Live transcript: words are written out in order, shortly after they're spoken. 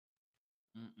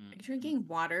drinking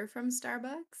water from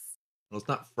Starbucks? Well, it's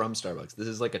not from Starbucks. This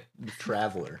is like a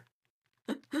traveler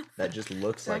that just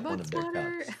looks like one of Starbucks their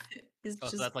water cups. is Oh,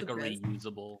 so just that's like the a best.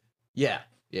 reusable. Yeah,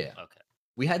 yeah. Okay.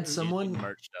 We had You just, someone. like,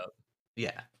 merched up.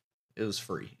 Yeah, it was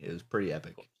free. It was pretty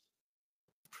epic.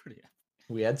 Pretty.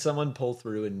 We had someone pull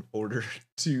through and order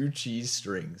 2 cheese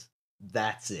strings.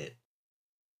 That's it.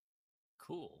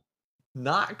 Cool.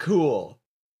 Not cool.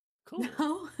 Cool.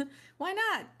 No, why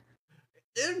not?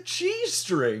 They're cheese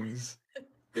strings.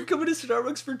 You're coming to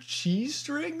Starbucks for cheese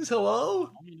strings? Hello? I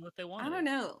don't even know what they wanted. I don't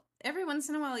know. Every once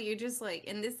in a while, you're just like,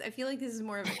 and this, I feel like this is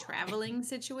more of a traveling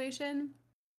situation.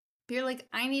 You're like,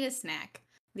 I need a snack.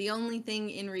 The only thing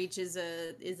in reach is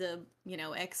a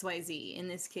XYZ, in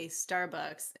this case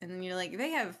Starbucks, and then you're like, they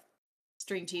have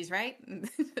string cheese, right?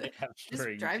 They have Just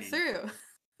string drive cheese. through.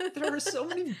 There are so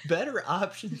many better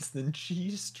options than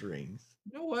cheese strings.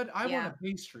 You know what? I Yeah. want a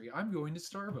pastry. I'm going to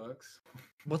Starbucks.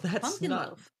 Well, that's Pumpkin not.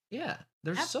 loaf. Yeah,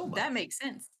 there's so much. That makes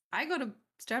sense. I go to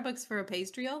Starbucks for a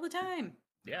pastry all the time.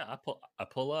 Yeah, I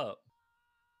pull up.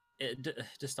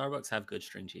 Does Starbucks have good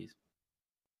string cheese?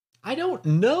 I don't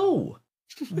know.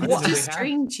 didn't It's know just they had-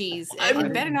 string cheese. I It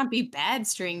didn't- better not be bad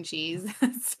string cheese.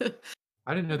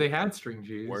 I didn't know they had string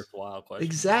cheese. Worthwhile question.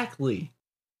 Exactly.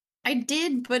 I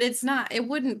did, but it's not. It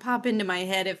wouldn't pop into my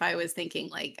head if I was thinking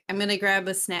like I'm gonna grab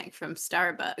a snack from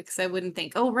Starbucks. I wouldn't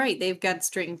think, oh right, they've got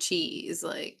string cheese.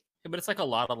 Like, Yeah, but it's like a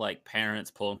lot of like parents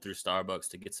pulling through Starbucks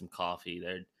to get some coffee.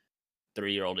 Their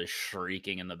 3-year-old is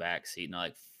shrieking in the back seat, and they're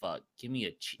like, "Fuck, give me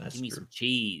That's give me true. some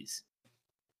cheese.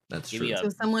 That's Give true. me So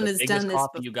someone the has biggest done this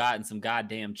coffee you got and some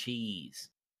goddamn cheese."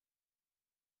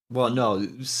 Well, no,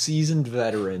 seasoned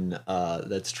veteran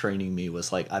that's training me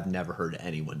was like, I've never heard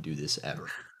anyone do this ever.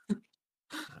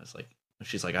 I was like,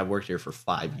 she's like, I've worked here for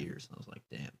 5 years. And I was like,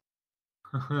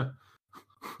 damn.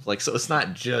 Like, so it's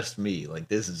not just me. Like,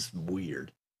 this is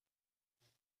weird.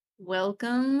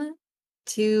 welcome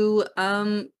to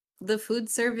the food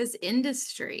service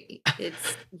industry.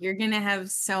 You're gonna have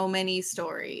so many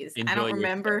stories. I Enjoy don't your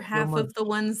remember stay. half of the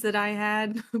ones that I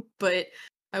had, but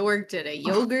I worked at a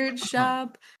yogurt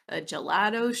shop, a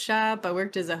gelato shop. I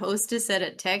worked as a hostess at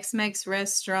a Tex-Mex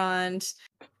restaurant.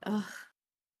 Ugh,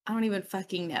 I don't even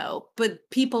fucking know. But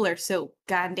people are so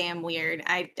goddamn weird.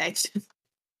 I just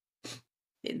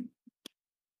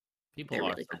People They're are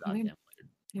really so fucking weird. goddamn weird.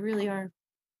 they really are.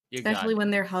 You're Especially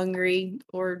when they're hungry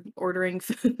or ordering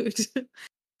food.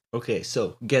 Okay,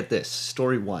 so get this.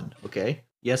 Story 1, okay?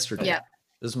 Yesterday. Yeah.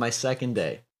 This is my second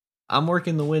day. I'm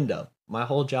working the window. My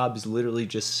whole job is literally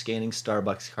just scanning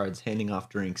Starbucks cards, handing off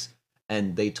drinks,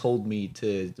 and they told me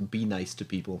to be nice to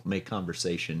people, make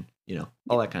conversation, you know,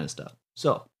 all that kind of stuff.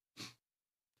 So,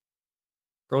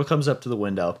 girl comes up to the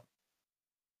window,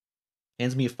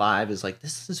 hands me a 5, is like,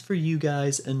 this is for you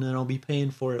guys, and then I'll be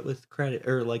paying for it with credit,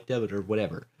 or like debit, or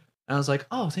whatever. And I was like,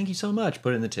 oh, thank you so much.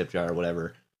 Put it in the tip jar or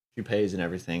whatever. She pays and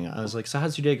everything. I was like, so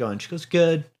how's your day going? She goes,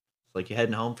 good. It's like, you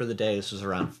heading home for the day? This was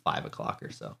around 5 o'clock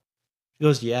or so. She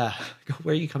goes, yeah. I go,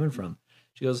 where are you coming from?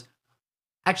 She goes,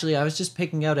 actually, I was just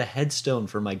picking out a headstone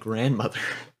for my grandmother.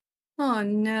 Oh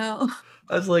no.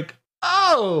 I was like,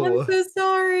 oh. I'm so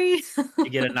sorry. You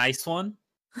get a nice one.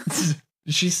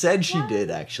 She said she What? did,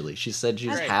 actually. She said she's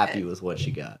That's happy good. with what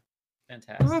she got.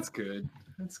 Fantastic. Oh, that's good.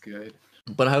 That's good.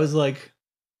 But I was like,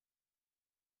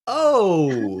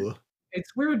 oh.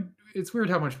 It's weird. It's weird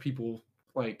how much people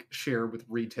like share with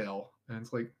retail, and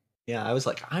it's like, Yeah, I was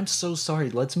like, I'm so sorry.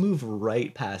 Let's move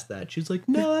right past that. She's like,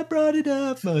 no, I brought it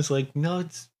up. And I was like, no,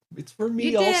 it's for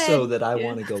me You also did. that I Yeah.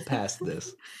 want to go past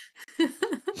this.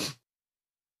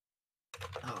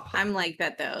 Oh. I'm like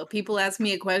that though. People ask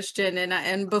me a question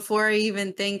and before I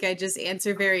even think, I just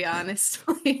answer very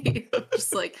honestly.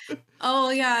 Just like, oh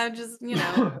yeah, I just,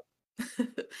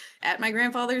 at my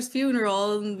grandfather's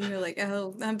funeral, and they're like,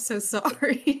 oh, I'm so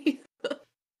sorry.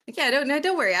 Like, yeah,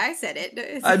 don't worry, I said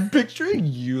it. I'm picturing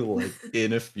you like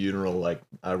in a funeral, like,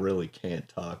 I really can't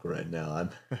talk right now. I'm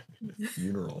in a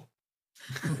funeral.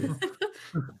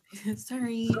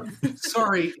 Sorry.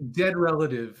 sorry, dead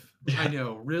relative. I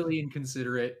know, really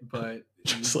inconsiderate, but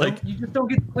Just you just don't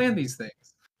get to plan these things.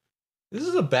 This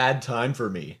is a bad time for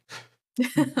me.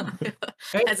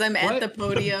 Hey, As I'm at what? the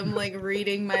podium, like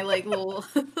reading my like little.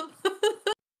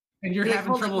 And you're Wait,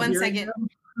 having hold on trouble one hearing second. them?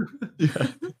 Yeah.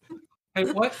 Hey,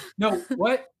 what? No,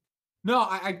 what? No,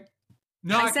 I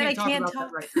said I can't talk can't about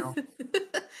talk. that right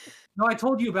now. No, I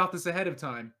told you about this ahead of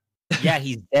time. Yeah,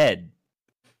 he's dead.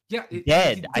 Yeah,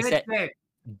 Dead. I said-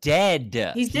 dead.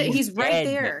 Dead. He's he's right dead.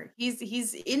 there.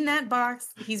 He's in that box.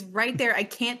 He's right there. I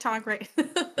can't talk right.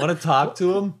 Want to talk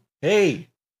to him? Hey.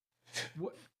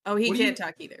 What, Oh, he What do you- can't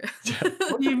talk either.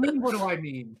 what do you mean? What do I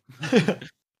mean?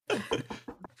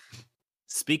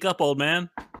 Speak up, old man.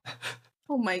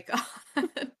 Oh my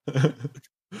god.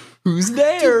 Who's Too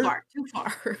there? far. Too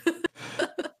far.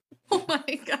 Oh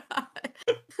my god.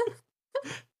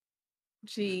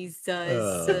 Jesus.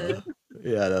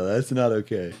 Yeah, no, that's not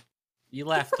okay. You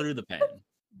laugh through the pain.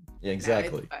 Yeah, No,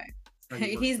 exactly. it's fine. How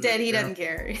you work He's through dead. it, He yeah. doesn't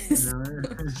care.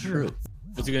 It's true.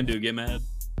 What's he gonna do? Get mad?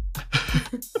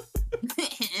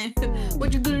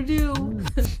 What you gonna do?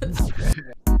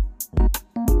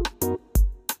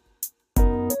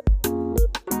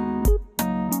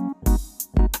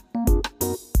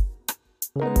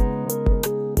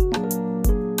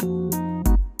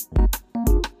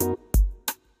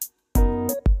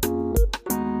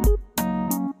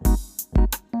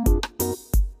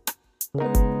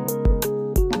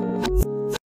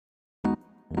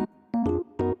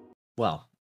 Well,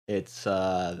 it's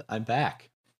I'm back.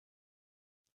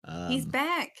 He's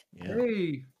back. Yeah.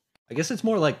 Hey, I guess it's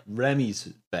more like Remy's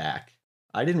back.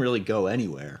 I didn't really go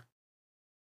anywhere.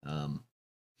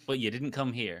 But you didn't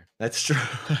come here. That's true.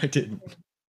 I didn't.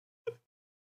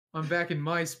 I'm back in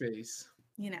my space.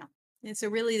 You know. And so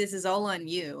really, this is all on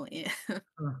you. I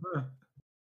Uh-huh.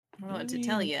 don't know what to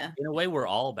tell you. In a way, we're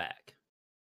all back.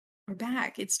 We're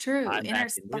back. It's true. I'm in our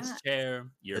back in this spot.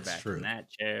 chair. You're That's back true. in that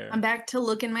chair. I'm back to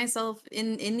looking myself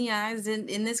in the eyes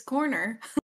in this corner.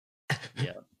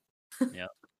 Yeah. Yeah.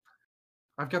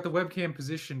 I've got the webcam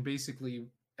position basically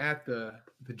at the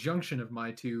junction of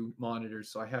my two monitors,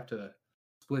 so I have to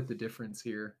split the difference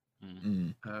here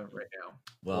Mm. right now.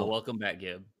 Well, Well, welcome back,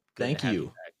 Gibb. Good to thank have you.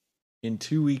 back. In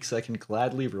 2 weeks, I can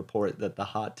gladly report that the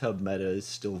hot tub meta is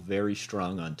still very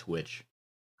strong on Twitch.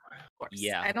 Of course.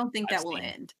 Yeah, I don't think I've that will seen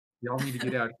it. end. Y'all need to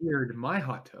get out here to my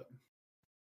hot tub.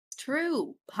 It's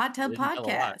true. Hot tub Didn't tell a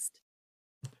lie. podcast.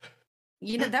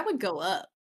 You know, that would go up.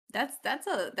 That's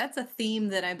a theme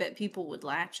that I bet people would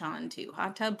latch on to.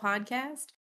 Hot tub podcast.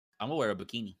 I'm gonna wear a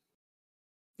bikini.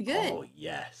 Good. Oh,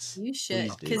 yes. You should.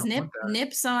 Please do. Because I want that.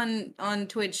 nips on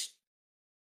Twitch,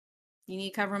 you need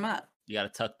to cover them up. You gotta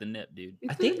tuck the nip, dude.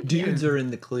 I think dudes are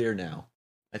in the clear now.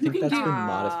 I think that's been Aw,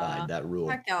 modified, that rule.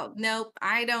 Fuck out. Nope.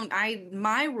 I don't.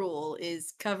 My rule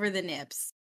is cover the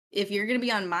nips. If you're gonna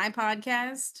be on my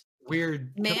podcast,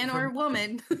 Weird, man or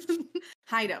woman,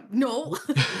 hide them. No.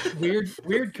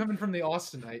 weird coming from the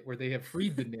Austinite where they have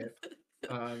freed the nip.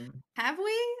 Have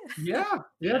we? Yeah,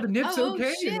 the nip's Oh, okay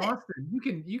in shit. Austin. You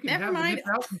can Never have mind.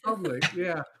 the nip out in public.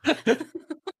 Yeah,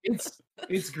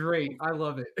 it's great. I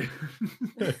love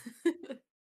it.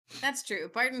 That's true.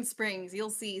 Barton Springs, you'll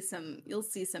see some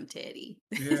titty.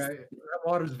 Yeah, that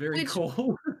water's very Which-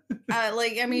 cold.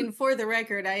 I mean, for the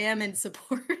record, I am in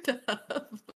support of.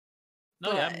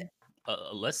 No, yeah.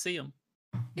 Let's see them.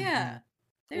 Yeah.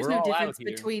 There's We're no all out difference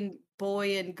here. between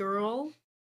boy and girl.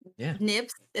 Yeah.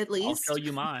 Nips, at I'll least. show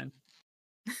you mine.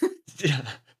 Yeah.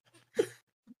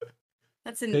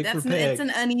 That's Pig for it's pig.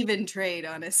 an uneven trade,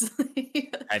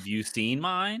 honestly. Have you seen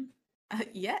mine?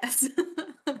 Yes.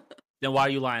 Then why are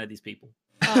you lying to these people?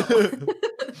 Oh.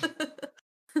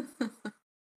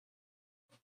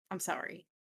 I'm sorry.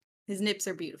 His nips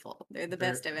are beautiful. They're the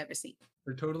best I've ever seen.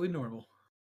 They're totally normal.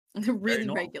 They're really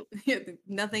normal. regular. Yeah,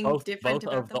 nothing Both different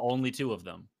about of them. the only two of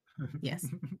them. Yes.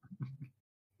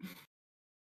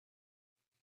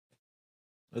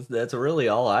 That's really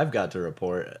all I've got to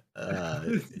report.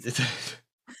 That's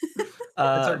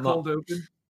our Ma- cold open.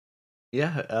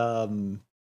 yeah,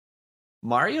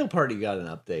 Mario Party got an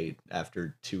update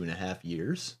after 2.5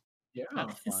 years. Yeah. Kind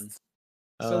of fun.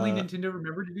 Suddenly Uh, Nintendo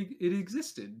remembered it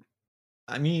existed.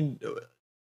 I mean,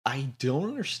 I don't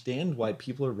understand why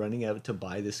people are running out to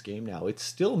buy this game now. It's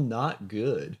still not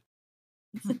good.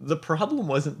 The problem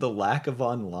wasn't the lack of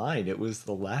online, it was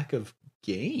the lack of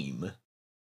game.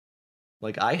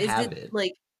 Like, I Is have it it.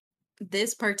 like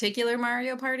this particular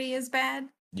Mario Party is bad?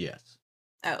 Yes.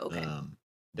 Oh, okay.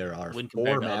 There are When 4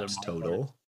 compared to other maps Mario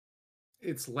total,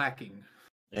 It's lacking.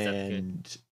 Is that the case?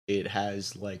 and it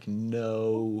has like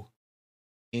no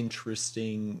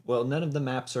interesting. Well, none of the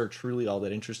maps are truly all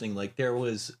that interesting. Like, there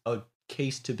was a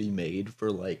case to be made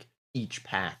for like each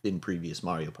path in previous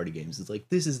Mario Party games. It's like,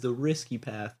 this is the risky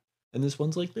path, and this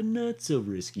one's like the not so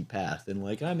risky path, and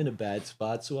like, I'm in a bad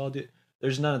spot, so I'll do.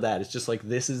 There's none of that. It's just like,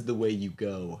 this is the way you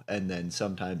go, and then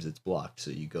sometimes it's blocked,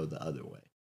 so you go the other way.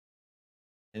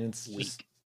 And it's just, Weak.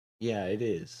 yeah, it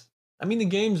is. I mean, the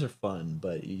games are fun,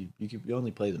 but you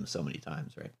only play them so many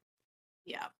times, right?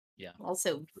 Yeah. Yeah.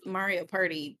 Also, Mario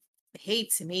Party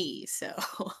hates me, so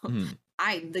Mhm.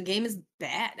 the game is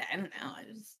bad. I don't know.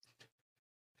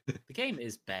 The game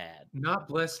is bad. Not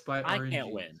blessed by I RNG.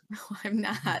 can't win. I'm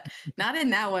not in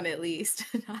that one, at least.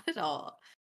 Not at all.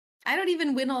 I don't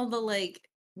even win all the like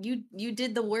You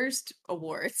did the worst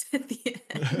awards at the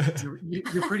end.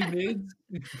 You're pretty mids.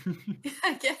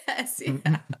 I guess,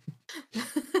 yeah.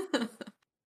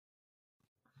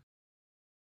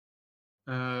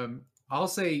 I'll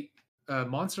say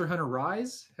Monster Hunter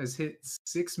Rise has hit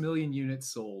 6 million units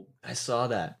sold. I saw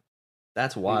that.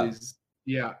 That's It wild. is,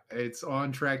 yeah, it's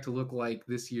on track to look like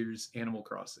this year's Animal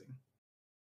Crossing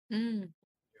Mm,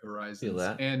 Horizons,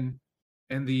 that. and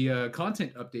the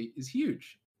content update is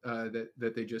huge.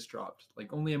 That they just dropped,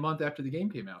 like only a month after the game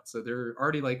came out. So they're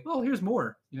already like, well, here's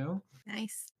more.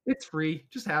 nice. It's free,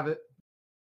 just have it.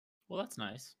 Well, that's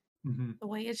nice. Mhm. The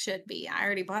way it should be. I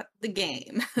already bought the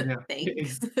game. Yeah, Thanks.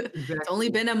 It's exactly. only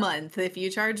been a month. If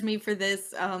you charge me for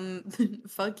this,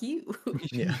 fuck you.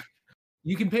 Yeah.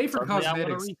 You can pay for Suddenly I want a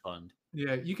cosmetics. refund.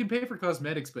 Yeah, you can pay for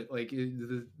cosmetics, but like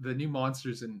the new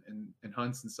monsters and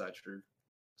hunts and such are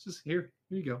it's just here.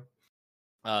 Here you go.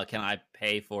 Can I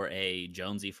pay for a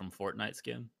Jonesy from Fortnite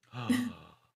skin?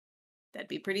 That'd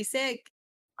be pretty sick.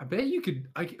 I bet you could.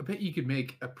 I bet you could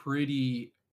make a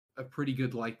pretty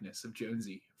good likeness of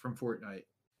Jonesy from Fortnite.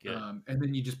 Good. And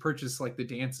then you just purchase like the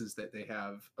dances that they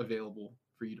have available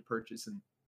for you to purchase. And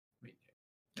I mean,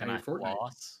 Can now I you're Fortnite.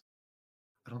 floss?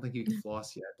 I don't think you can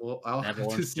floss yet. Well, I'll have to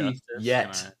Everyone's see. justice.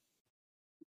 Yet.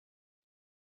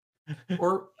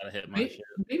 Or Gotta hit my maybe, shit.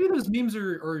 maybe those memes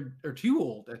are too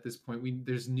old at this point.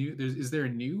 Is there a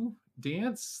new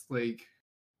dance? Like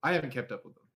I haven't kept up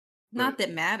with them. Not But-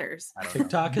 that matters. I don't know.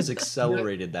 TikTok has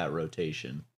accelerated that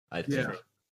rotation, I think. Yeah.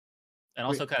 And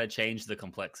also kind of change the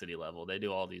complexity level. They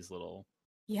do all these little.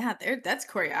 Yeah, that's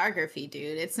choreography,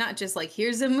 dude. It's not just like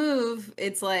here's a move.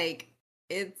 It's like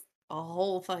it's a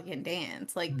whole fucking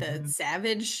dance. Like the Mhm.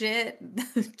 savage shit.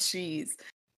 Jeez.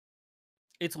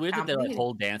 It's weird that they're like Complicated.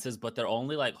 whole dances, but they're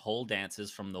only like whole dances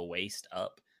from the waist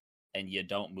up, and you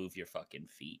don't move your fucking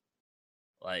feet.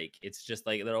 Like it's just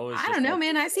like they're always. I just, don't know, like,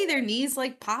 man. I see their knees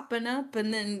like popping up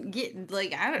and then getting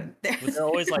like I don't. But they're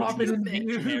always like Popping these in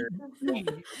imaginary view.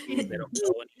 movies, they don't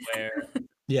go anywhere.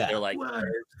 Yeah. They're like What?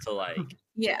 curved to like.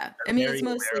 Yeah, they're I mean very it's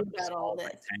aware mostly of the about all small this.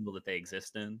 rectangle that they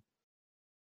exist in.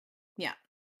 Yeah.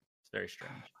 It's very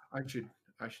strange. I should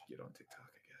get on TikTok,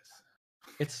 I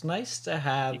guess. It's nice to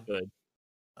have You could.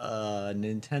 a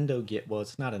Nintendo game. Well,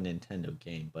 it's not a Nintendo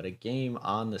game, but a game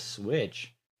on the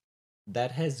Switch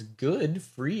that has good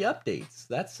free updates.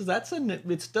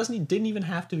 Didn't even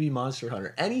have to be Monster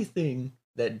Hunter. Anything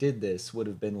that did this would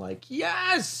have been like,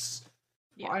 yes.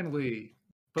 Yeah. Finally,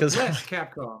 but 'Cause- less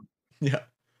Capcom. Yeah,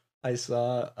 I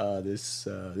saw this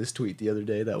tweet the other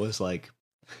day that was like,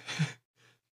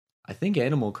 I think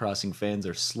Animal Crossing fans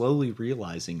are slowly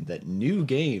realizing that new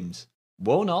games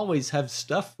won't always have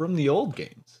stuff from the old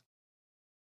games.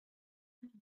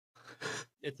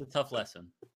 It's a tough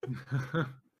lesson.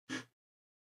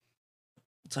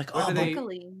 It's like, What oh, do they-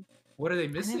 Luckily, What are they I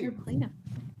never missing? played them.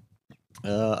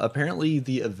 apparently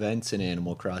the events in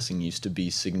Animal Crossing used to be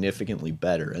significantly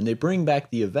better, and they bring back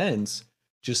the events,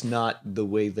 just not the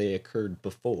way they occurred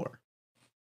before.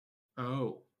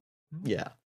 Oh, Yeah.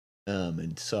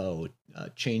 And so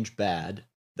change bad.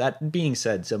 That being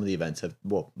said, some of the events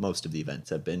most of the events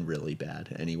have been really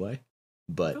bad anyway. I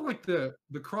But feel like the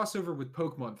crossover with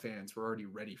Pokemon fans were already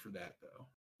ready for that, though.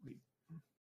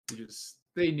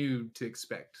 They knew to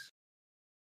expect.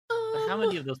 But how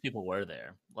many of those people were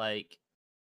there? Like,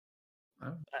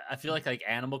 Huh? I feel like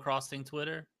Animal Crossing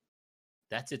Twitter,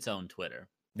 that's its own Twitter.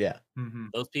 yeah, Mm-hmm.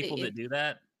 Those people It- that do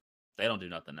that, they don't do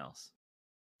nothing else.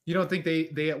 You don't think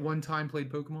they at one time played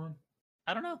Pokemon?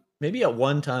 I don't know. maybe at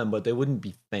one time, but they wouldn't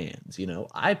be fans.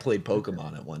 I played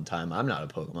Pokemon at one time. I'm not a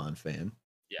Pokemon fan.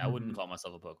 Yeah, I wouldn't Mhm. call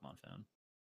myself a Pokemon fan,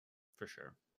 for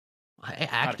sure. I this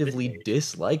actively age.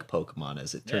 dislike Pokemon,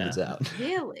 as it turns Yeah. out.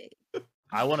 Really?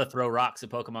 I want to throw rocks at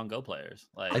Pokemon Go players.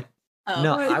 Like, Oh,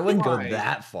 No, What? I wouldn't go Why?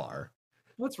 that far.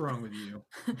 What's wrong with you?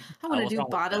 I want to what's do wrong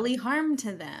with bodily harm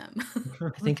to them.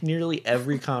 I think nearly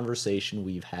every conversation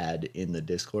we've had in the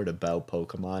Discord about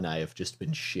Pokemon, I have just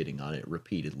been shitting on it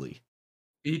repeatedly.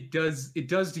 It does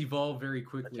devolve very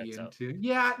quickly checks out. into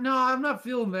no, I'm not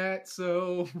feeling that.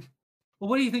 So, well,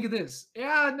 what do you think of this?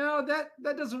 Yeah, no, that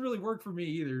doesn't really work for me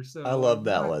either. So I love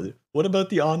that not- one. What about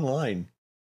the online?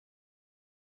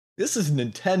 This is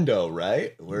Nintendo,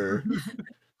 right? We're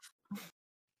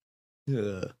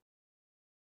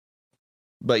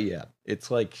But yeah, it's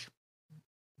like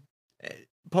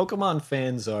Pokemon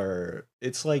fans are.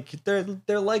 It's like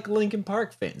they're like Linkin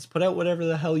Park fans. Put out whatever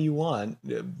the hell you want,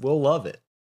 we'll love it.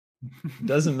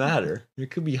 Doesn't matter.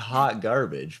 It could be hot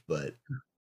garbage, but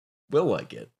we'll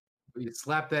like it. You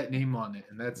slap that name on it,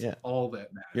 and that's Yeah. all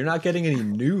that matters. You're not getting any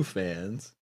new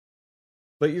fans,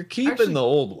 but you're keeping Actually- the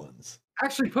old ones.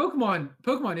 Actually,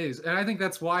 Pokemon is, and I think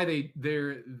that's why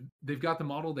they've got the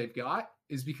model they've got,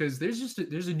 is because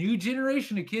there's a new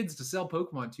generation of kids to sell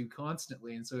Pokemon to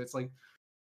constantly, and so it's like,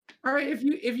 all right,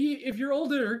 if you're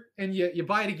older and you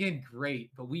buy it again, great,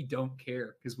 but we don't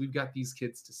care because we've got these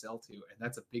kids to sell to, and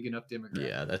that's a big enough demographic.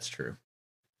 Yeah, that's true.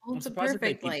 Well, I'm it's a surprised that they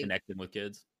perfect keep like. connecting with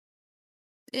kids.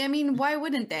 I mean, why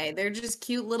wouldn't they? They're just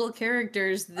cute little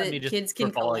characters I mean, that just kids for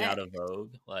can falling out collect. of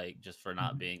vogue, like just for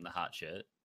not Mhm. being the hot shit.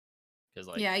 Because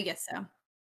like Yeah, I guess so.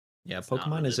 Yeah, it's not Pokemon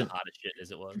really the isn't. hottest shit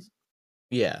as it was.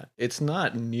 Yeah, it's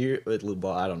not near.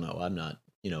 Well, I don't know. I'm not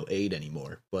 8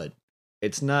 anymore, but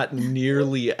it's not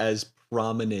nearly as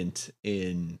prominent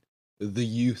in the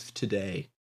youth today.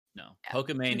 No, Yeah,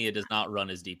 Pokemania does not run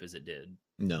as deep as it did.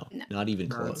 No, No. not even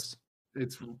No, close.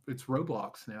 it's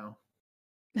Roblox now.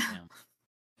 Yeah,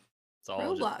 it's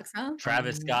all just Roblox, huh?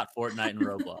 Travis Scott, Fortnite, and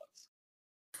Roblox.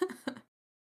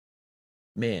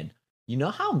 Man, you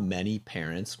know how many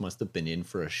parents must have been in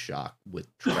for a shock with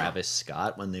Travis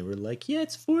Scott when they were like, yeah,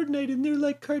 it's Fortnite and they're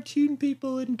like cartoon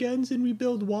people and guns and we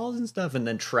build walls and stuff. And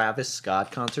then Travis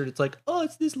Scott concert, it's like, oh,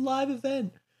 it's this live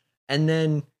event. And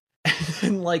then,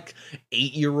 like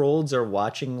 8-year-olds are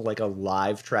watching like a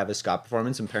live Travis Scott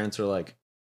performance and parents are like,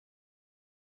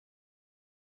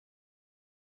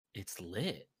 It's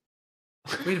lit.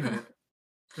 Wait a minute.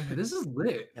 Man, this is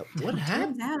lit. "Yeah, what Turns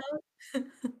happened? out.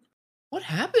 What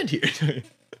happened here?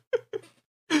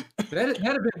 That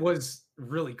event was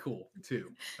really cool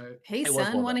too. Hey, It was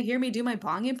son, well want to done. hear me do my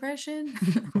bong impression?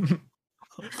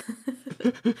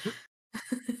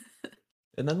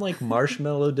 And then like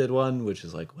Marshmello did one, which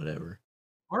is like whatever.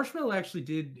 Marshmello actually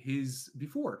did his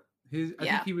before. I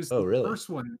Yeah. think he was Oh, the really? first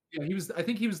one. Yeah, I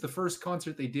think he was the first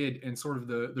concert they did, and sort of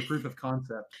the proof of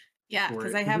concept Yeah, for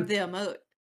because it. I have the emote.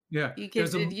 Yeah, You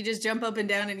there's can you just jump up and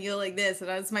down and yell like this, and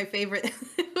that's my favorite.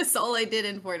 It was all I did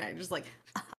in Fortnite, just like.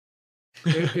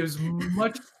 it was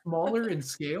much smaller in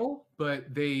scale,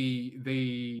 but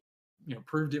they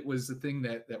proved it was the thing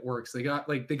that works. They got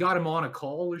him on a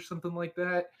call or something like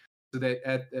that, so that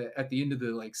at the end of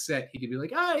the set he could be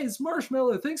like, "Hi, it's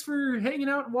Marshmello. Thanks for hanging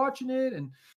out and watching it."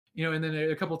 And and then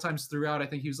a couple times throughout, I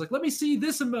think he was like, "Let me see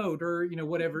this emote," or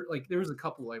whatever. Like there was a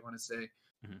couple I want to say.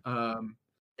 Mhm.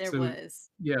 There So was.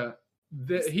 yeah,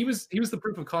 he was the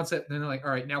proof of concept. And then they're like, "All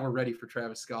right, now we're ready for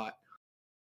Travis Scott."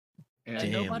 And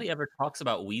And Damn. nobody ever talks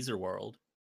about Weezer World.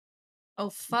 Oh,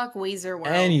 fuck Weezer World.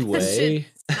 Anyway. That shit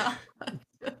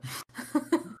sucked.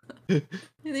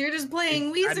 You're just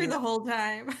playing Weezer the whole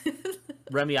time.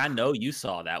 Remy, I know you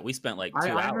saw that. We spent like 2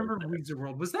 I hours remember there. Weezer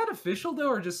World. Was that official though,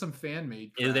 or just some fan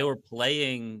made? They were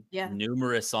playing Yeah.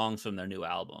 numerous songs from their new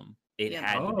album. It Yeah.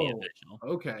 had to be official.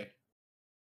 Okay.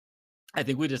 I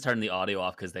think we just turned the audio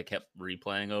off because they kept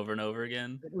replaying over and over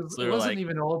again. It So we were wasn't like,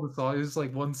 even all the songs. It was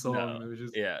like one song. no. It was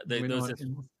just Yeah, there went was on this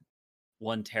endless.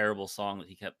 one terrible song that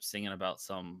he kept singing about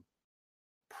some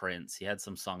prince. He had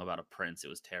some song about a prince. It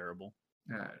was terrible.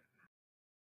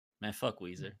 Man, fuck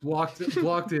Weezer. Blocked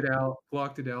it out.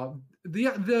 Blocked it out. The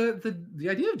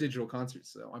idea of digital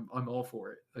concerts though, I'm all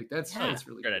for it. Like that's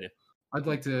really great cool. idea.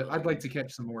 I'd like to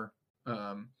catch some more.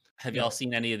 Have y'all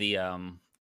seen any of the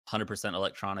 100%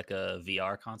 Electronica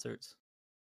VR concerts?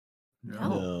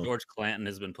 No. George Clanton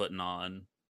has been putting on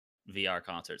VR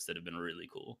concerts that have been really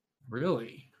cool.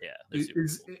 Really? Yeah. They're super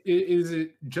cool. Is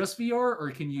it just VR,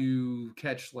 or can you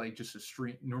catch like just a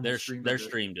stream? Normal stream. They're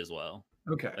streamed as well.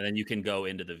 Okay. And then you can go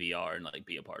into the VR and like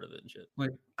be a part of it and shit.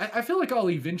 Like I feel like I'll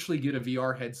eventually get a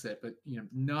VR headset, but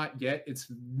not yet.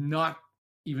 It's not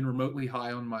even remotely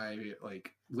high on my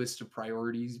like list of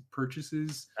priorities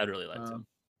purchases. I'd really like to.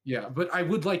 Yeah, but I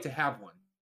would like to have one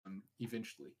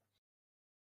eventually.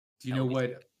 Do you know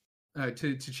what?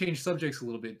 To change subjects a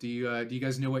little bit, do you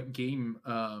guys know what game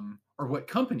or what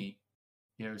company?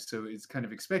 So it's kind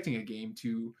of expecting a game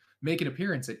to make an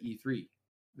appearance at E3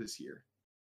 this year.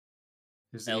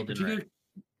 There's Elden Ring.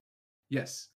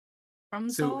 Yes. From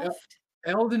So Soft?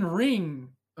 Elden Ring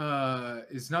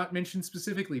is not mentioned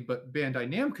specifically, but Bandai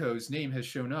Namco's name has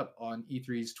shown up on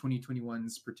E3's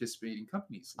 2021's participating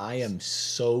companies list. I am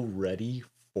so ready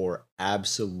for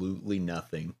absolutely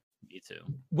nothing. Me too.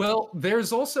 Well,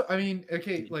 there's also, I mean,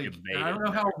 okay, like Debated I don't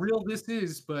know how real this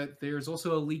is, but there's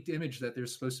also a leaked image that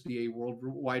there's supposed to be a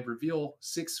worldwide reveal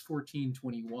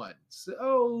 6/14/21.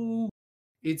 So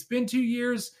it's been 2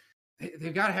 years.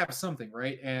 They've got to have something,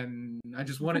 right? And I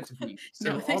just want it to be.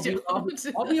 So No, I'll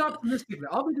be optimistic.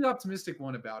 I'll be the optimistic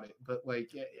one about it. But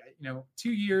like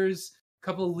 2 years,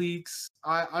 couple of leaks.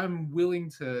 I'm willing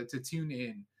to tune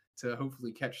in to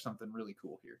hopefully catch something really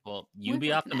cool here. Well, you We're be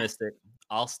hoping that. optimistic.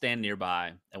 I'll stand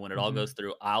nearby, and when it all goes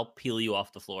through, I'll peel you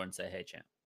off the floor and say, "Hey, champ."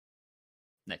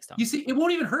 next time. You see, it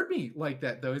won't even hurt me like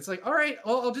that though. It's like, all right,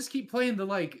 I'll just keep playing the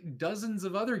like dozens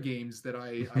of other games that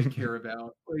I care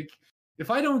about. Like, if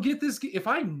I don't get this, if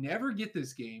I never get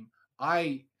this game,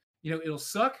 it'll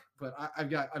suck. But I've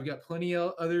got plenty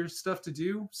of other stuff to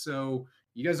do. So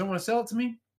you guys don't want to sell it to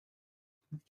me?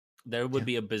 There would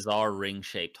be a bizarre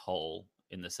ring-shaped hole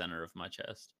in the center of my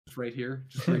chest. Just right here,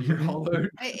 hollowed.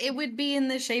 It would be in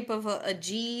the shape of a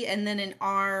G, and then an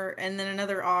R, and then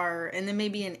another R, and then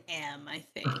maybe an M, I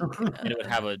think. And it would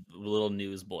have a little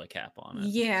newsboy cap on it.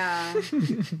 Yeah.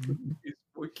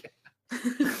 Newsboy cap.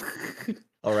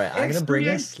 All right, I'm gonna bring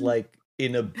us like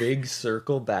in a big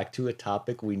circle back to a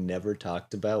topic we never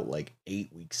talked about like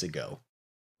 8 weeks ago.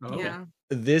 Oh. Yeah.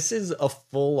 This is a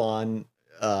full-on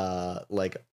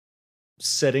like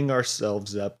setting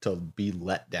ourselves up to be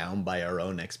let down by our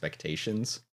own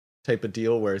expectations type of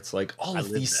deal, where it's like all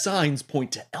of these signs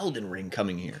point to Elden Ring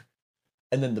coming here,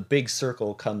 and then the big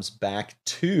circle comes back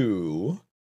to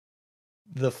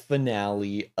the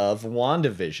finale of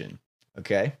WandaVision.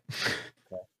 Okay.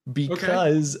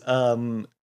 Because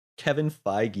Kevin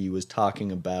Feige was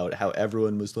talking about how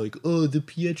everyone was like, oh, the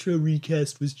Pietro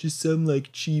recast was just some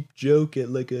like cheap joke at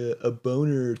like a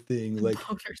boner thing, like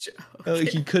Boner joke.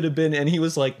 he could have been. And he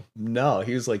was like, no,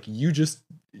 he was like, you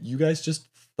guys just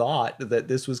thought that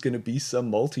this was going to be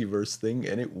some multiverse thing,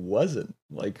 and it wasn't.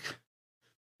 Like,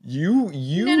 no.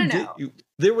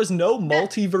 There was no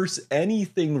multiverse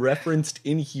anything referenced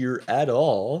in here at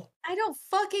all. I don't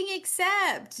fucking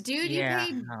accept, dude. Yeah,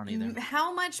 you I don't paid either.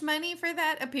 how much money for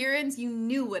that appearance? You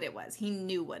knew what it was. He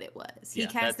knew what it was. He Yeah,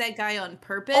 cast that guy on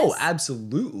purpose. Oh,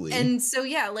 absolutely. And so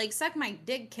yeah, like suck my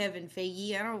dick, Kevin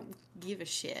Feige. I don't give a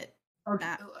shit.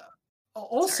 Okay.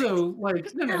 Also, like,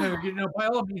 no, by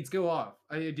all means, go off.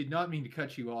 I did not mean to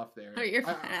cut you off there. Oh, you're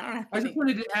fine. I don't know. I just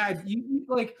wanted to add, you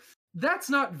like,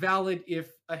 that's not valid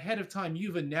if ahead of time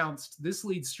you've announced this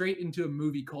leads straight into a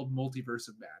movie called Multiverse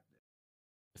of Madness.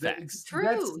 That's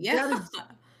true.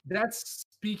 That's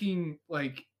speaking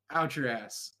like out your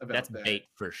ass about That's that. bait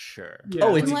for sure. Yeah.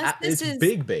 Oh, Unless it's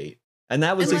big bait. And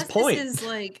that was his point. This is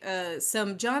like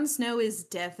some Jon Snow is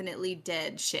definitely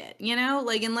dead shit, you know?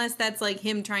 Like, unless that's like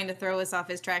him trying to throw us off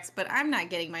his tracks, but I'm not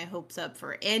getting my hopes up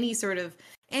for any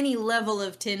level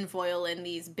of tinfoil in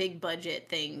these big budget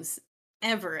things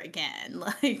ever again.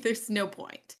 Like, there's no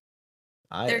point.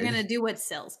 They're gonna do what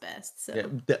sells best. So.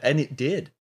 Yeah, and it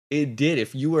did. It did.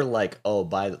 If you were like, oh,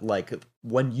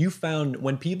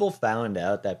 when people found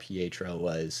out that Pietro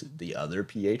was the other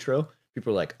Pietro,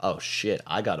 people were like, oh shit,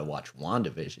 I gotta watch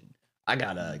WandaVision. I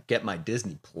gotta get my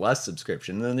Disney Plus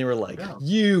subscription. And then they were like,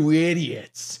 you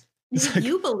idiots.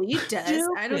 You believed us.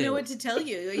 I don't know what to tell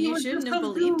you. You shouldn't have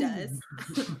believed us.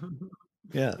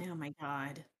 Yeah. Oh my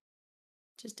god.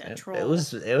 Just a troll. It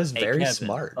was very Kevin,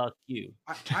 smart. Fuck you.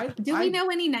 Do we know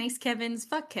any nice Kevins?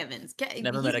 Fuck Kevins.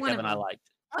 Never met a Kevin I liked.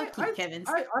 Kevins.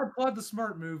 I applaud the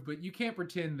smart move, but you can't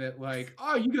pretend that like,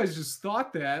 oh, you guys just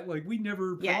thought that. Like, we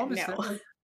never promised that. Like,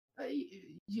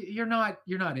 you're not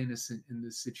innocent in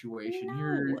this situation.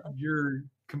 No. You're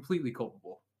completely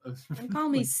culpable. Don't call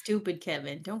me stupid,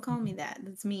 Kevin. Don't call me that.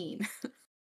 That's mean.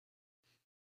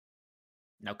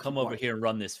 Now come over here and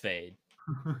run this fade.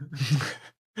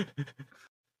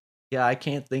 Yeah, I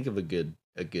can't think of a good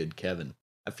Kevin.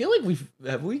 I feel like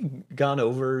have we gone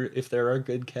over if there are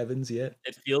good Kevins yet?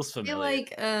 It feels familiar. I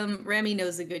feel like Remy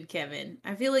knows a good Kevin.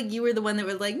 I feel like you were the one that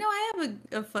was like, no, I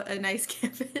have a nice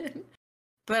Kevin.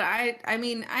 But I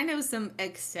mean, I know some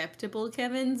acceptable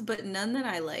Kevins, but none that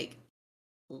I like.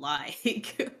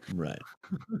 Right.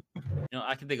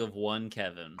 I can think of one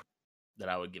Kevin that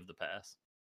I would give the pass.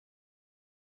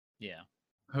 Yeah.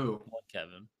 Who? One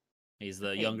Kevin. He's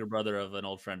the younger brother of an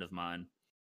old friend of mine.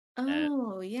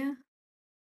 Oh, yeah.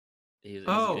 He's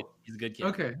a good kid.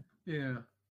 Okay. Yeah.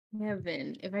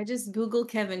 Kevin. If I just Google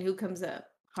Kevin, who comes up?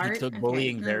 Hart? He took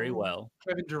bullying very well.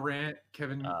 Kevin Durant,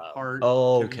 Kevin Hart.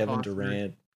 Oh, Kevin Kevin Foster,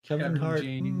 Durant. Kevin Hart.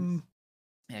 James.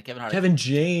 Yeah, Kevin Hart. Kevin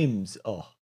James. Oh.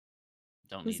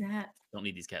 Who's that? Don't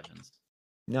need these Kevins.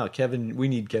 No, we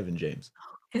need Kevin James.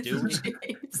 Do we?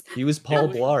 James. He was Paul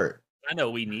Blart. I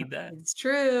know we need that. It's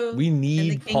true. We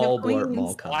need Paul Blart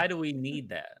Mall Cop. Why do we need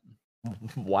that?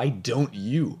 Why don't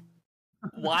you?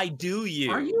 Why do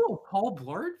you? Are you a Paul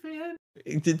Blart fan?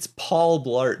 It's Paul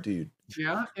Blart, dude.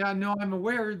 Yeah, no, I'm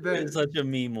aware that it's such a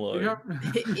meme lord.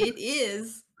 It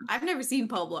is. I've never seen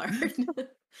Paul Blart.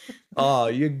 Oh,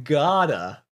 you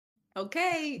gotta.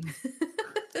 Okay.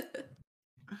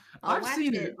 I've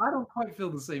seen it. I don't quite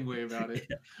feel the same way about it.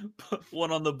 Put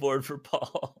one on the board for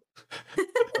Paul.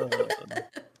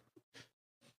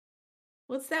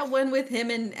 What's that one with him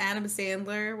and Adam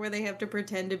Sandler where they have to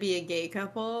pretend to be a gay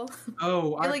couple?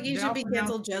 Oh, I feel like you should be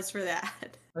canceled just for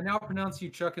that. I now pronounce you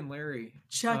Chuck and Larry.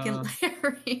 Chuck and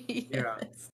Larry. Yeah.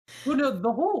 Yes. Well, no,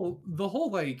 the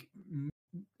whole like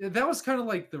that was kind of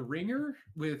like the Ringer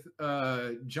with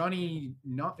Johnny.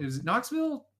 Is it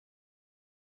Knoxville?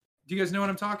 Do you guys know what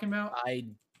I'm talking about? I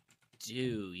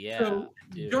do, yeah. So,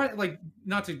 I do. like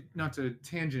not to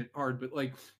tangent hard, but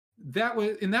like that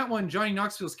was in that one. Johnny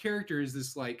Knoxville's character is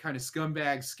this like kind of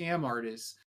scumbag scam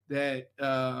artist that,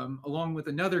 along with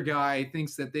another guy,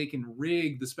 thinks that they can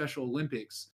rig the Special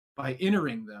Olympics by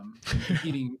entering them and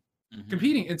competing.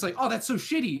 Competing. It's like, oh, that's so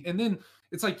shitty. And then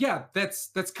it's like, yeah, that's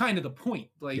kind of the point.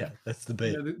 Like, yeah, that's the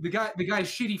bit. You know, the guy's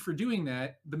shitty for doing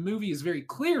that. The movie is very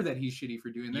clear that he's shitty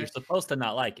for doing that. You're supposed to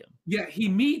not like him. Yeah, he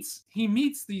meets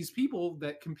these people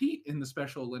that compete in the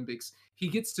Special Olympics. He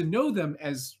gets to know them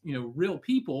as, you know, real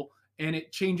people, and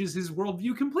it changes his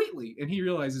worldview completely. And he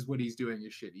realizes what he's doing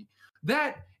is shitty.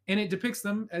 That, and it depicts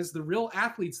them as the real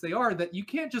athletes they are, that you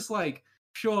can't just like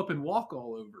show up and walk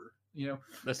all over. You know,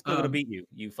 they're still gonna beat you.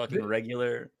 You fucking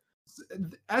regular.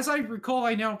 As I recall,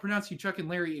 I now pronounce you Chuck and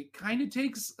Larry. It kind of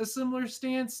takes a similar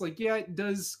stance. Like, yeah, it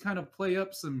does kind of play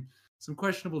up some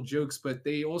questionable jokes, but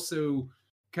they also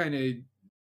kind of,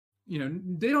 you know,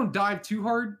 they don't dive too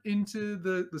hard into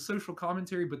the social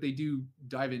commentary, but they do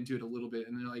dive into it a little bit.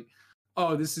 And they're like,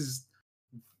 oh,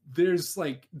 there's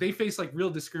like, they face like real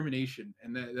discrimination,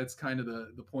 and that's kind of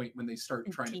the point when they start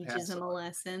trying to pass them a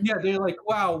lesson. Yeah, they're like,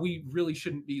 wow, we really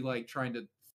shouldn't be like trying to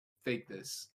fake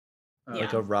this.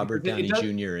 Like a Robert Downey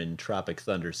Jr. in Tropic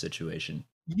Thunder situation.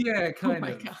 Yeah, kind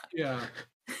of. God. Yeah.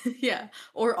 Yeah.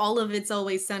 Or All of It's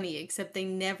Always Sunny, except they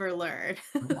never learn.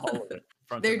 All of it.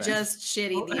 They're just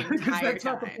shitty the entire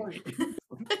time.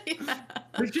 Yeah.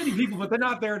 They're shitty people, but they're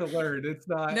not there to learn. It's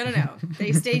not. No.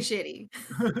 They stay shitty.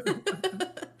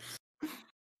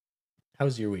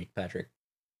 How's your week, Patrick?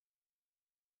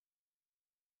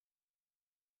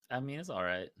 I mean, it's all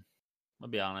right. I'll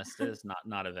be honest, it's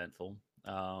not eventful.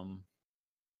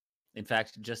 In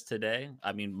fact, just today,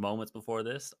 I mean, moments before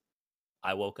this,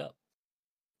 I woke up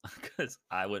because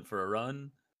I went for a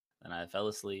run and I fell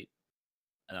asleep,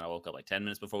 and then I woke up like 10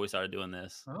 minutes before we started doing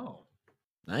this. Oh,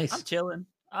 nice. I'm chilling.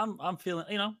 I'm feeling,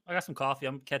 you know, I got some coffee.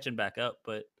 I'm catching back up,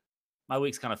 but my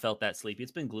week's kind of felt that sleepy.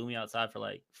 It's been gloomy outside for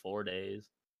like 4 days.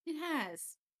 It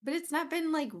has, but it's not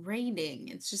been like raining.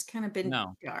 It's just kind of been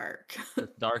dark.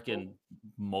 Dark and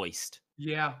moist.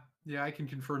 Yeah, I can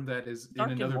confirm that is in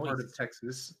another part of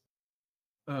Texas.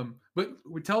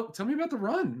 But tell me about the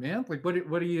run, man. Like, what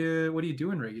are you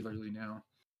doing regularly now?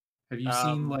 Have you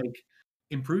seen like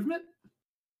improvement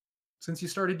since you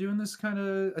started doing this kind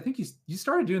of? I think you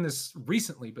started doing this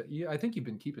recently, but I think you've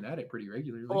been keeping at it pretty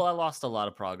regularly. Well, I lost a lot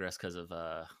of progress because of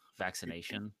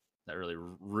vaccination. That really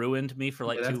ruined me for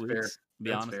like 2 weeks. Fair. To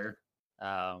be honest. Fair.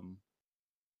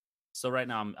 So right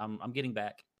now I'm getting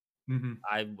back. Mm-hmm.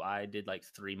 I did like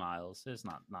 3 miles. It's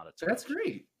not a ton. That's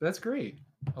great. That's great.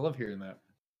 I love hearing that.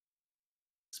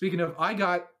 Speaking of, I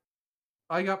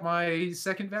got my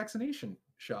second vaccination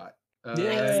shot.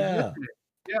 Yeah.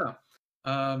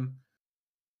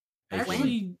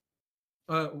 Actually,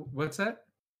 what's that?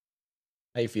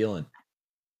 How you feeling?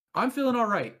 I'm feeling all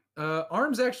right.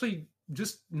 Arm's actually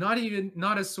just not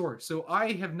as sore. So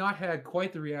I have not had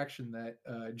quite the reaction that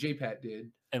JPAT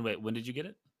did. And wait, when did you get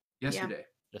it? Yesterday.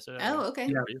 Yesterday. Oh, okay.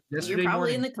 Yeah, you're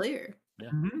probably in the clear. Yeah.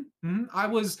 Mm-hmm.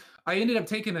 I ended up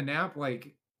taking a nap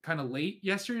like kind of late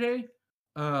yesterday,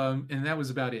 and that was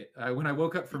about it. When I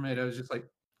woke up from it, I was just like,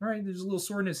 all right, there's a little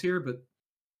soreness here, but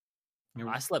you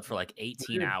know, I slept for like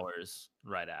 18 hours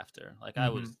right after. Like I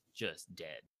was just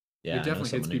dead. Yeah, I know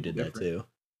someone who did that too.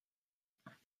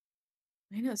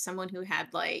 I know someone who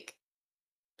had like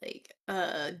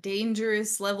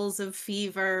dangerous levels of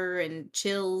fever and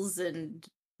chills and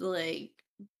like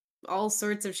all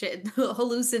sorts of shit,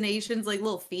 hallucinations, like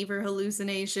little fever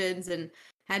hallucinations, and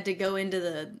had to go into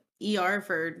the ER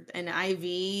for an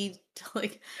IV to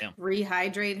like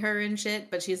rehydrate her and shit.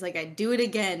 But she's like, I'd do it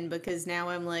again because now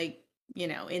I'm like, you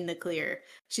know, in the clear.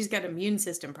 She's got immune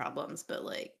system problems, but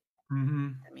like,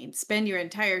 I mean, spend your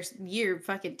entire year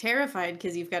fucking terrified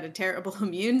because you've got a terrible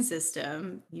immune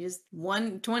system. You just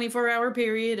 24-hour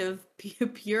period of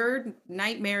pure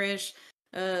nightmarish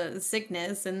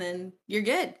sickness, and then you're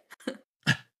good.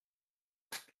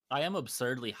 I am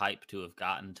absurdly hyped to have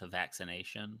gotten to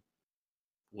vaccination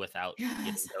without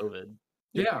getting COVID.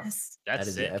 Yeah, that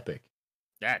is sick. Epic.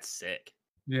 That's sick.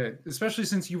 Yeah, especially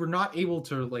since you were not able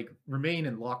to like remain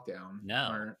in lockdown.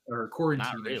 No, or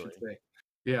quarantine, not really. I should say.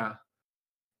 Yeah.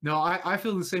 No, I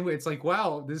feel the same way. It's like,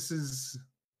 wow, this is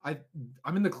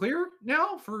I'm in the clear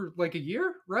now for like a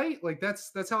year, right? Like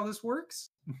that's how this works.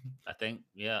 I think,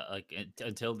 yeah, like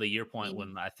until the year I point mean,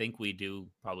 when I think we do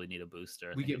probably need a booster.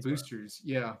 I We think get it's what. boosters,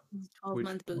 yeah.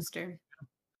 12-month booster.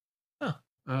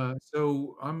 Huh.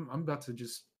 So I'm about to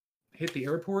just hit the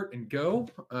airport and go.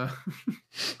 I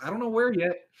don't know where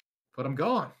yet, but I'm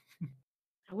gone.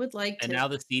 I would like And to now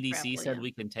the CDC travel, said yeah.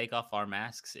 we can take off our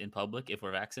masks in public if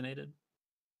we're vaccinated.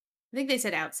 I think they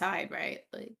said outside, right?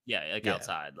 Like, Yeah, like Yeah.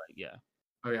 outside, like yeah.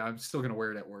 Oh yeah, I'm still gonna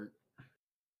wear it at work.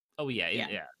 Oh yeah,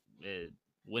 Yeah.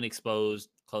 when exposed,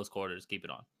 close quarters, keep it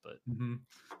on. Mhm.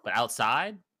 But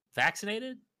outside,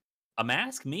 vaccinated, a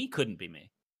mask, me couldn't be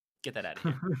me. Get that out of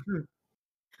here.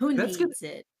 who That's gonna needs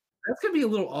it? that's gonna be a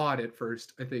little odd at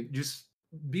first. I think just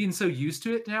being so used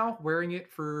to it now, wearing it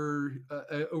for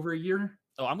over a year.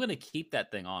 Oh, I'm gonna keep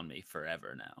that thing on me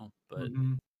forever now. But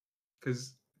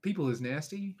Because people is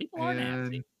nasty, people are and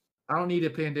nasty. I don't need a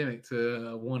pandemic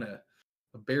to want a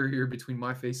barrier between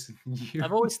my face and you.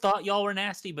 I've always thought y'all were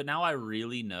nasty, but now I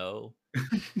really know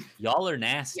y'all are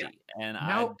nasty, and I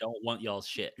Now, don't want y'all's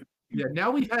shit. yeah, now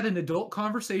we've had an adult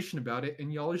conversation about it,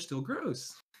 and y'all are still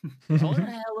gross. Y'all are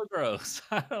hella gross.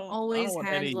 I don't Always want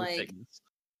had, any of your like, sickness.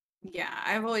 yeah,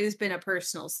 I've always been a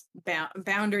personal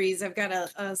boundaries. I've got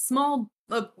a small,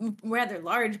 rather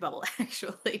large bubble,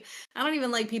 actually. I don't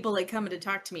even like people like coming to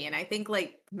talk to me, and I think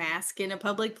like mask in a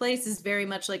public place is very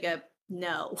much like a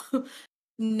no,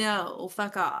 no,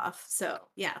 fuck off. So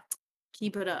yeah,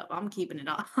 keep it up. I'm keeping it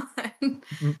on.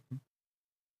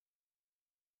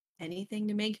 Anything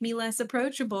to make me less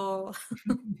approachable.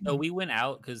 So we went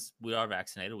out because we are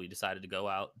vaccinated. We decided to go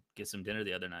out, get some dinner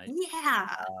the other night.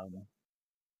 Yeah.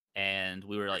 And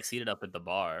we were like seated up at the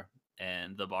bar,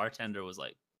 and the bartender was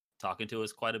like talking to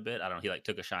us quite a bit. I don't know, he like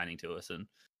took a shining to us and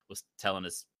was telling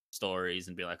us stories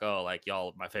and be like, oh, like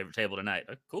y'all my favorite table tonight.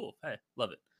 Like, cool, hey, love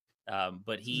it.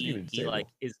 But he like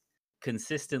is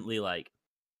consistently like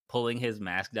pulling his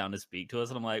mask down to speak to us,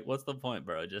 and I'm like, what's the point,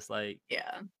 bro? Just like,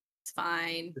 Yeah. It's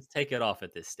fine. just take it off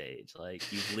at this stage.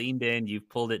 Like, you've leaned in, you've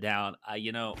pulled it down.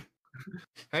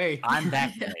 Hey, I'm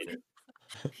vaccinated.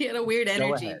 He had a weird Go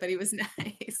energy, ahead. but he was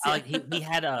nice. Like he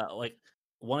had a like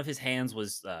one of his hands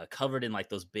was covered in like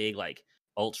those big like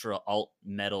ultra alt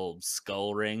metal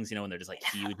skull rings, when they're just like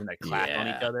huge and they clack on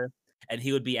each Yeah. other. And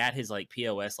he would be at his like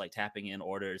POS like tapping in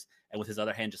orders, and with his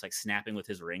other hand just like snapping with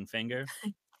his ring finger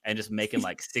and just making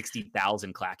like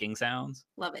 60,000 clacking sounds.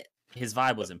 Love it. His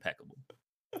vibe was impeccable.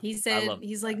 He said love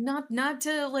he's like not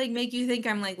to like make you think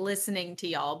I'm like listening to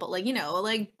y'all, but like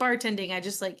like bartending, I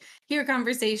just like hear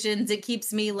conversations. It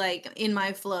keeps me like in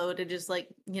my flow to just like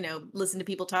listen to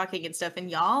people talking and stuff. And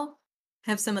y'all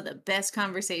have some of the best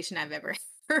conversation I've ever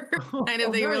heard. Kind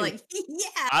of they were nice. like,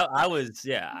 yeah. I was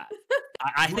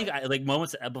I think I like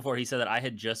moments before he said that I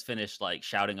had just finished like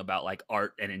shouting about like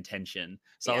art and intention.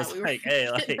 So I Yeah, was we were like,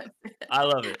 hey, like I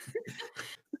love it.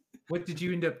 What did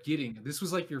you end up getting? This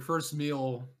was like your first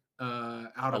meal out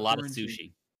A of lot of quarantine.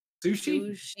 sushi.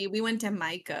 Sushi? Sushi. We went to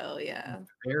Maiko, yeah.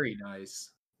 Very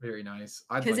nice. Very nice.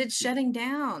 Because it's shutting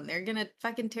down. They're gonna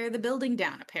fucking tear the building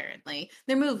down, apparently.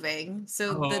 They're moving.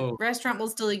 So the Oh. restaurant will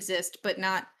still exist, but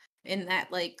not in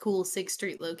that like cool 6th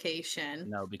Street location.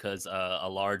 No, because a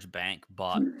large bank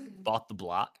bought the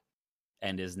block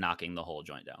and is knocking the whole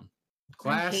joint down.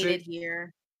 I hate Classic. it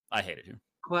here. I hate it here.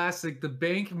 Classic. The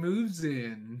bank moves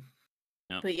in.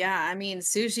 But yeah, I mean,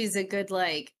 sushi's a good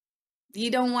like. You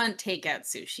don't want takeout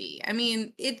sushi. I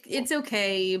mean, it's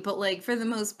okay, but like for the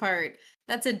most part,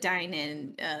 that's a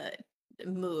dine-in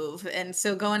move. And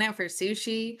so going out for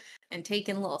sushi and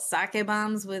taking little sake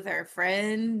bombs with our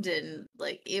friend, and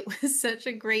like it was such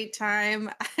a great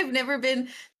time. I've never been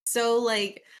so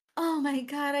like, oh my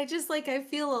god, I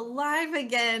feel alive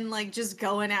again, like just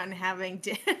going out and having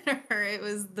dinner. It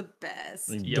was the best.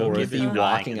 Like Yo, Dorothy Gibb is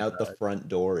walking dying out the front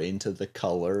door into the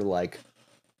color, like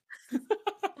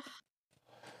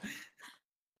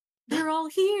They're all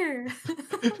here.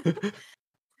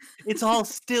 It's all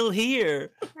still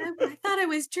here. I thought I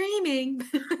was dreaming.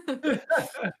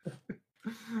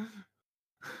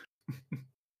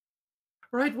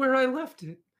 Right where I left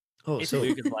it. oh, It's so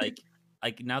weird because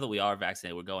like now that we are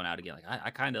vaccinated, we're going out again. Like I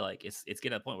kind of like it's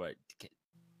getting to the point where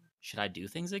should I do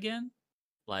things again?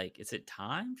 Like, is it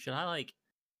time? Should I like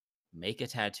make a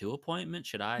tattoo appointment?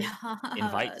 Should I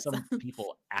invite Yes. some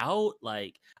people out?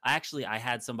 Like, I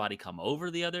had somebody come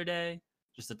over the other day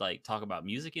just to like talk about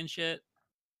music and shit.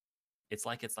 It's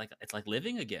like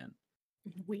living again.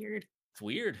 Weird. It's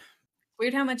weird.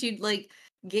 Weird how much you'd like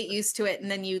get used to it and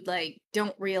then you'd like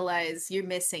don't realize you're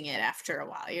missing it after a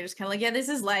while. You're just kind of like, yeah, this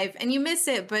is life, and you miss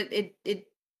it, but it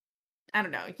I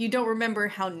don't know. You don't remember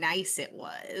how nice it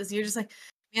was. You're just like,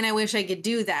 man, I wish I could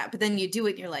do that. But then you do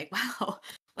it and you're like, wow,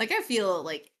 like I feel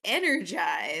like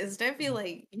energized. I feel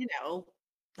like,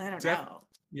 I don't Def- know.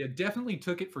 yeah, definitely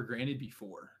took it for granted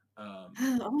before. Oh,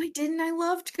 I didn't. I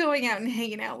loved going out and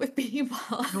hanging out with people.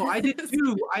 No, I did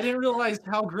too. I didn't realize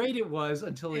how great it was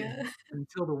until Yeah.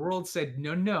 until the world said,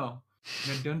 no,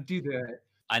 don't do that.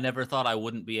 I never thought I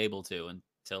wouldn't be able to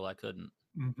until I couldn't.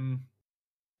 Hmm.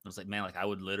 I was like, man, like I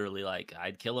would literally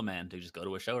I'd kill a man to just go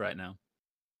to a show right now.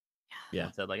 Yeah.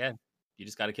 I said like, hey, you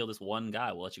just got to kill this one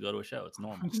guy. We'll let you go to a show. It's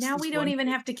normal. Now we don't even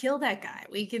have to kill that guy.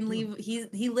 We can leave.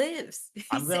 He lives. He's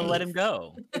I'm gonna let him safe.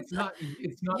 go. It's not.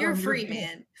 It's not. You're on your free,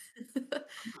 head.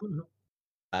 man.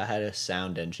 I had a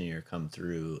sound engineer come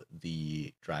through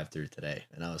the drive-through today,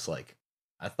 and I was like,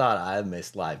 I thought I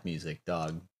missed live music,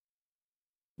 dog.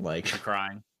 Like, You're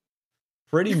crying.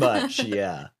 pretty much,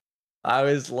 yeah. I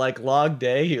was like, long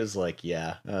day. He was like,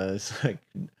 yeah. Was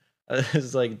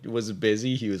it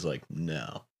busy? He was like,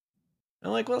 no.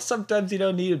 I'm like, well, sometimes you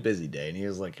don't need a busy day. And he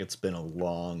was like, it's been a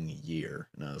long year.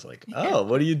 And I was like, oh,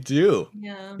 what do you do?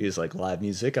 Yeah. He was like, live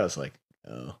music. I was like,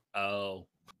 oh,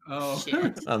 Oh,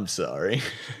 Shit. I'm sorry.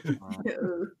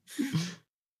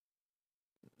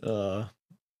 Oh.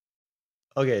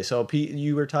 Okay, so Pete,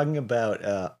 you were talking about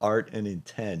art and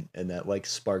intent, and that like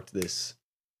sparked this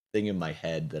thing in my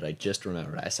head that I just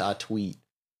remembered. I saw a tweet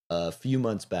a few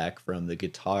months back from the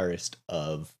guitarist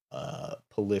of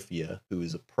Polyphia, who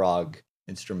is a prog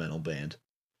instrumental band.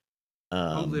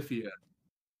 Olivia.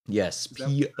 Yes, Is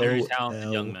that- Very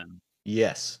talented young P-O-L men.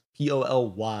 Yes,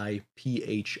 Polyphia.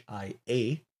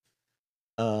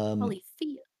 Holy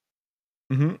feet.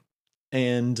 Mhm.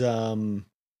 And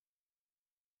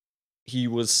he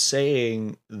was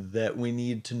saying that we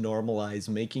need to normalize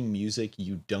making music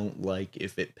you don't like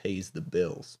if it pays the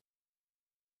bills.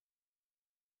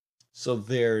 So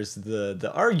there's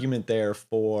the argument there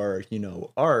for,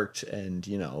 art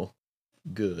and,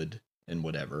 good and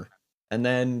whatever. And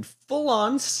then full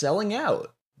on selling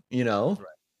out, Right.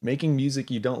 making music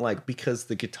you don't like, because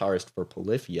the guitarist for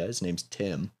Polyphia, his name's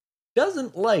Tim,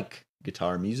 doesn't like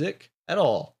guitar music at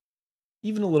all.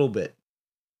 Even a little bit.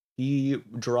 He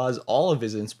draws all of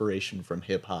his inspiration from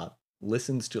hip hop,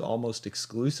 listens to almost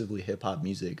exclusively hip hop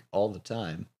music all the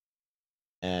time,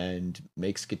 and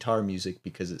makes guitar music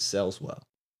because it sells well.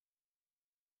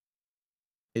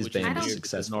 His Which is band I is don't- weird because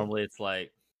successful. normally it's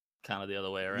like kind of the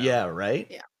other way around. Yeah, right?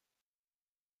 Yeah.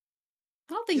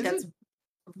 I don't think Is that's it?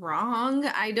 wrong.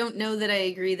 I don't know that I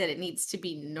agree that it needs to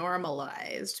be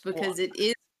normalized because it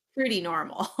is pretty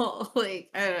normal. Like,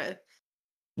 I don't know.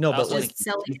 No, I but also like, think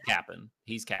selling he's capping.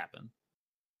 He's capping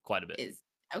quite a bit. is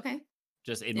okay.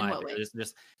 Just in In my what opinion. way?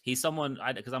 Just he's someone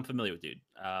because I'm familiar with dude.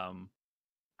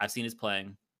 I've seen his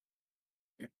playing.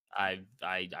 I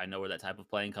know where that type of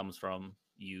playing comes from.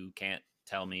 You can't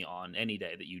tell me on any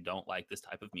day that you don't like this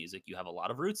type of music. You have a lot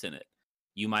of roots in it.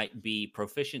 You might be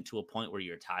proficient to a point where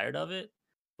you're tired of it,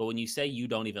 but when you say you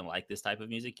don't even like this type of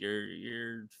music,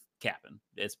 you're capping.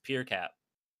 It's pure cap.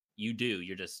 You do.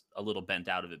 You're just a little bent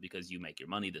out of it because you make your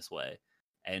money this way,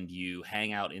 and you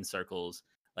hang out in circles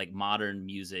like modern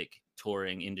music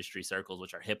touring industry circles,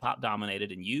 which are hip hop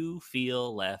dominated, and you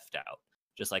feel left out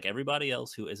just like everybody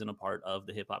else who isn't a part of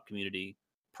the hip hop community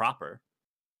proper,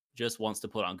 just wants to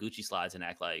put on Gucci slides and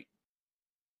act like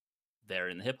they're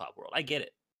in the hip hop world. I get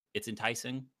it. It's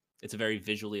enticing. It's a very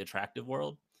visually attractive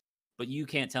world, but you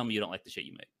can't tell me you don't like the shit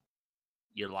you make.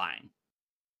 You're lying.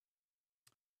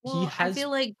 Well, I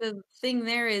feel like the thing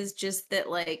there is just that,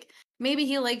 like, maybe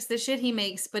he likes the shit he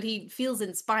makes, but he feels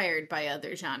inspired by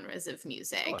other genres of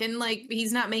music. Sure. And, like,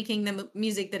 he's not making the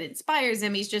music that inspires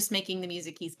him. He's just making the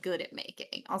music he's good at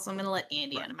making. Also, I'm going to let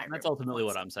Andy Right. out of my And that's room ultimately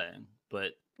once. what I'm saying.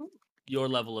 But your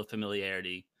level of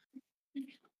familiarity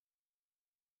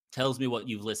tells me what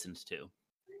you've listened to.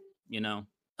 You know,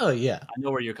 oh yeah. I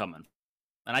know where you're coming from.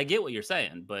 And I get what you're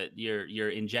saying, but you're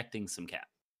injecting some cap.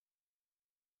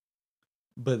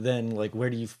 But then, like, where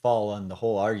do you fall on the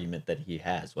whole argument that he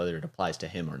has, whether it applies to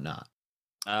him or not?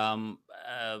 How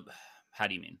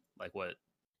do you mean? Like what?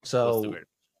 So,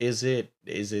 is it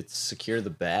secure the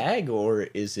bag, or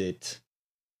is it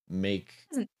make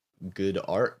Doesn't- good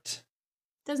art?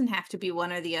 Doesn't have to be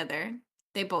one or the other.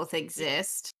 They both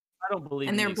exist. I don't believe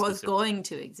And in they're the both exclusive- going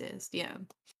to exist. Yeah.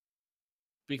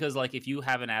 because like if you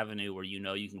have an avenue where you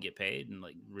know you can get paid and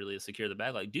like really secure the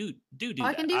bag, like do Oh, that.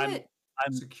 I can do it.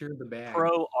 I'm Secure the bag.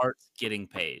 pro arts getting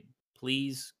paid.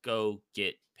 Please go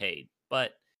get paid,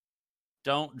 but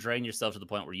don't drain yourself to the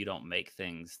point where you don't make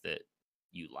things that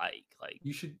you like. Like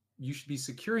You should be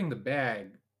securing the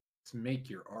bag to make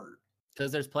your art.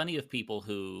 because there's plenty of people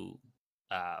who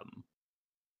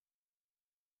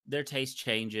their taste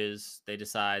changes. They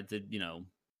decide that,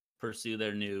 pursue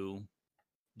their new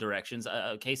directions.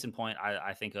 Case in point,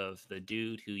 I think of the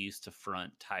dude who used to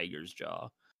front Tiger's Jaw,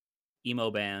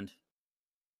 emo band,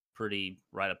 pretty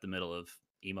right up the middle of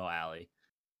emo alley.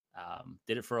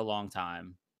 Did it for a long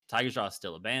time. Tiger's Jaw is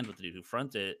still a band, but the dude who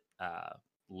fronted it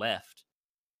left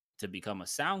to become a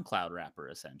SoundCloud rapper,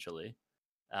 essentially,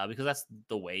 because that's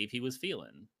the wave he was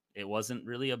feeling. It wasn't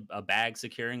really a bag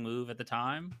securing move at the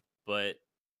time, but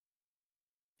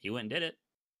he went and did it.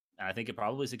 And I think it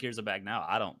probably secures a bag now.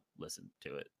 I don't listen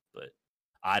to it, but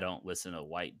I don't listen to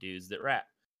white dudes that rap.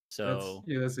 So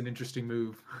that's an interesting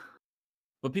move.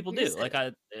 But people do. Like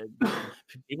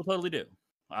people totally do.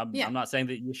 I'm not saying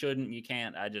that you shouldn't, you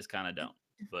can't. I just kind of don't.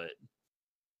 But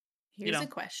here's a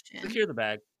question. Secure the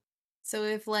bag. So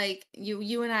if like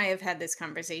you and I have had this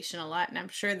conversation a lot, and I'm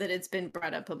sure that it's been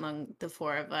brought up among the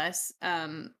four of us.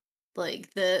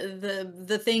 Like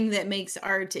the thing that makes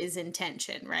art is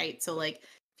intention, right? So like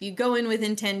if you go in with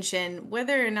intention,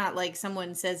 whether or not like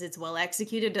someone says it's well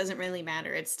executed doesn't really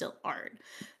matter. It's still art.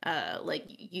 Like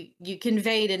you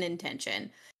conveyed an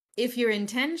intention. If your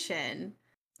intention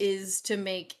is to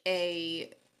make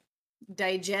a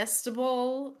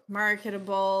digestible,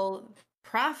 marketable,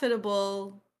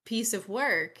 profitable piece of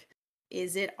work,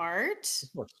 is it art?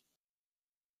 Of course.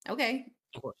 Okay.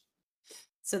 Of course.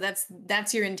 So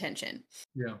that's your intention.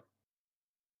 Yeah.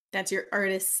 That's your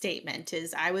artist statement,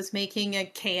 is I was making a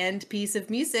canned piece of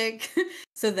music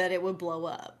so that it would blow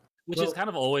up. Which is kind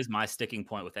of always my sticking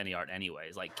point with any art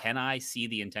anyways. Like, can I see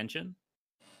the intention?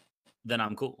 Then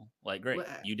I'm cool. Like, great,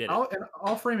 you did it.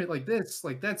 I'll frame it like this.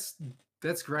 Like that's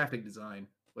graphic design.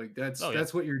 Like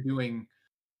that's what you're doing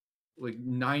like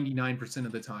 99%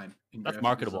 of the time. That's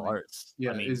marketable design. arts.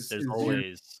 Yeah, I mean, there's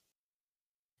always...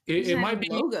 It might be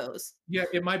logos. Yeah,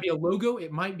 it might be a logo.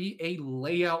 It might be a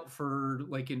layout for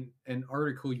like an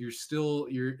article.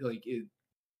 You're like it.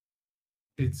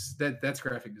 It's that's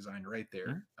graphic design right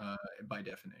there, by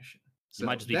definition. So you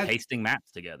might just be pasting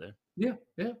maps together. Yeah.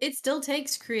 It still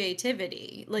takes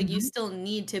creativity. Like you still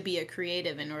need to be a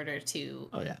creative in order to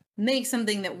make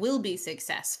something that will be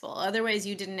successful. Otherwise,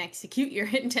 you didn't execute your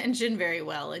intention very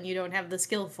well, and you don't have the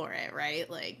skill for it. Right?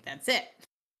 Like that's it.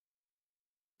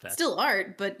 Still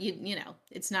art, but you know,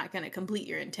 it's not going to complete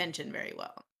your intention very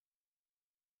well.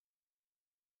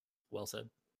 Well said.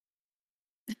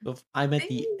 If I'm at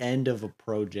the end of a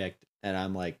project and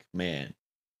I'm like, man,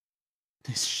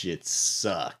 this shit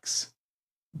sucks,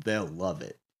 they'll love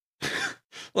it.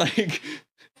 Like,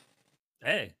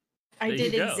 hey, I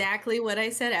did exactly what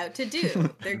I set out to do.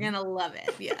 They're gonna love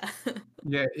it. Yeah.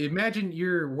 Yeah. Imagine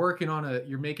you're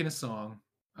making a song.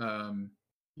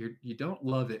 You don't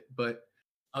love it, but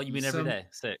you mean every day?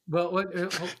 Sick. Well,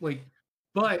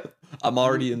 but I'm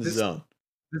already in the zone.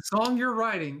 The song you're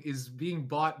writing is being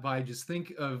bought by, just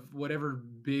think of whatever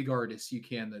big artist you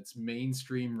can that's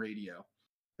mainstream radio.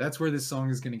 That's where this song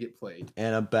is going to get played.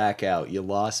 And I'm back out. You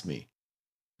lost me.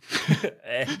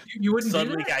 You wouldn't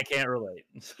suddenly do that? I can't relate.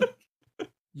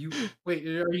 Wait,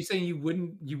 are you saying you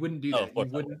wouldn't do that? Of course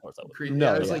I would.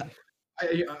 No, I was like,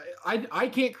 I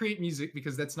can't create music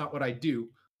because that's not what I do.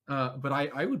 But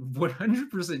I would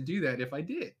 100% do that if I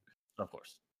did. Of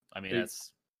course. I mean,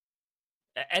 that's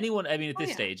anyone. I mean, at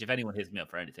this stage, if anyone hits me up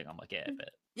for anything, I'm like, yeah, I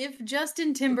bet. If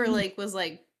Justin Timberlake was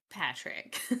like,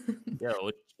 Patrick,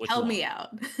 help me out.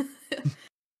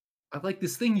 I like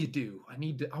this thing you do.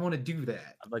 I want to do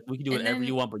that. I'm like, we can do whatever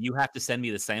you want, but you have to send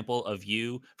me the sample of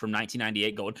you from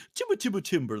 1998 going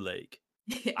Timberlake.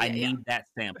 I need that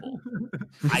sample.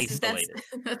 Isolated.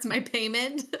 That's my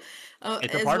payment.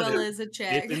 It's as well as a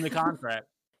check. It's in the contract.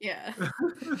 Yeah.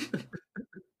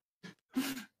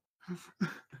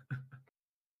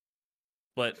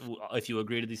 But if you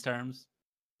agree to these terms,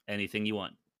 anything you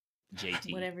want,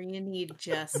 JT. Whatever you need,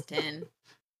 Justin.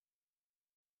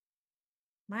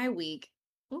 My week.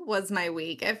 What was my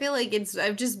week? I feel like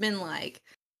I've just been like,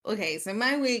 okay, so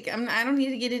my week, I don't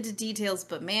need to get into details,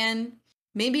 but man,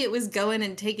 maybe it was going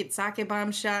and taking sake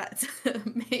bomb shots.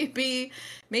 maybe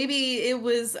it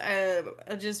was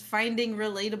just finding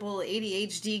relatable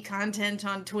ADHD content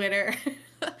on Twitter.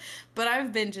 But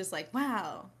I've been just like,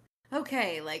 wow,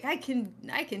 okay, like I can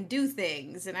do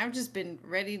things, and I've just been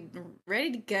ready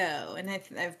to go. And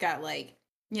I've got like,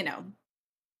 you know,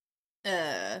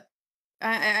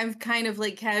 I've kind of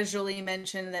like casually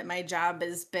mentioned that my job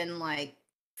has been like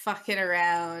fucking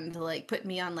around, like putting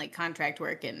me on like contract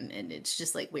work, and it's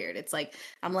just like weird. It's like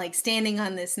I'm like standing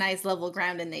on this nice level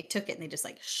ground, and they took it and they just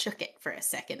like shook it for a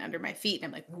second under my feet, and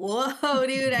I'm like, whoa,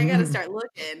 dude, I gotta start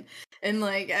looking. And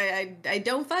like I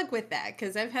don't fuck with that,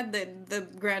 because I've had the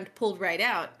ground pulled right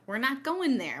out. We're not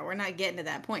going there. We're not getting to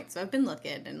that point. So I've been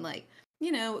looking, and like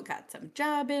got some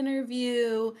job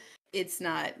interview. It's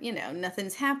not,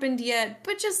 nothing's happened yet,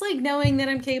 but just like knowing that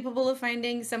I'm capable of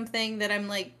finding something that I'm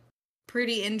like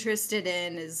pretty interested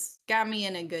in has got me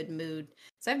in a good mood.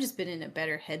 So I've just been in a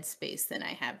better headspace than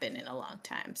I have been in a long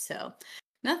time. So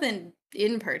nothing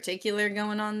in particular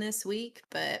going on this week,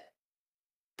 but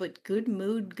good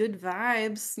mood, good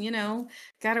vibes,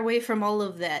 got away from all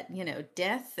of that,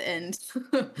 death and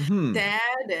Mhm.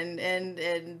 dad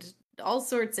and all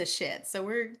sorts of shit. So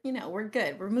we're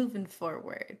good. We're moving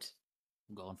forward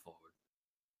I'm going forward.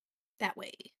 that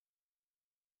way.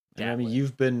 And I That mean, way.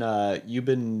 you've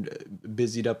been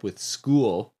busied up with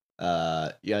school.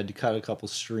 You had to cut a couple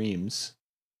streams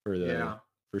for the Yeah.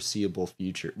 foreseeable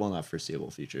future. Well, not foreseeable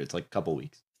future. It's like a couple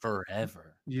weeks.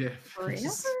 Forever. Yeah.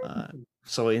 Forever?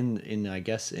 So in I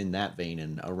guess in that vein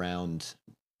and around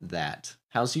that,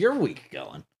 how's your week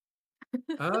going?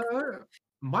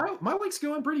 My week's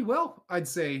going pretty well, I'd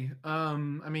say. I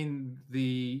mean,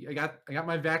 I got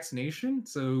my vaccination,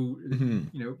 so Mhm.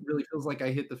 really feels like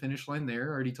I hit the finish line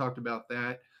there. I already talked about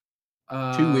that.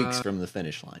 2 weeks from the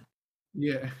finish line.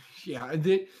 Yeah, yeah.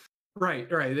 Right.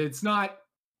 It's not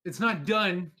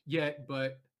done yet,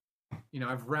 but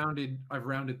I've rounded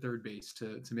third base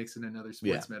to mix in another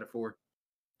sports metaphor.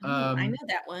 Oh, I know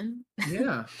that one.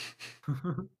 Yeah.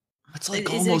 It's like Is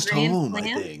it a almost grand home, I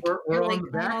slam? think. We're You're on like the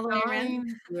going back all the way around?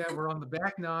 nine. Yeah, we're on the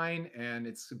back nine, and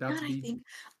it's about to be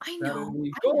I about to know.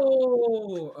 be I know.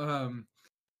 goal.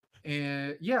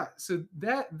 And yeah, so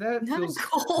that Not feels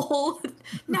gold.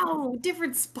 No,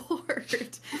 different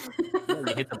sport. Yeah,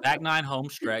 you hit the back nine home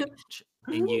stretch,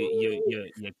 and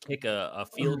you kick a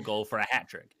field goal for a hat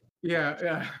trick.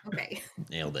 yeah. Okay.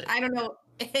 Nailed it. I don't know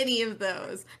any of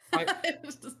those.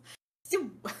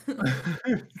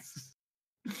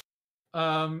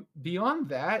 Beyond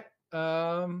that,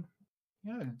 yeah,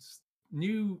 it's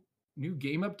new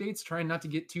game updates. Trying not to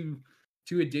get too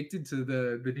addicted to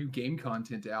the new game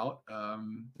content out.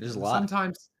 There's a lot.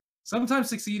 Sometimes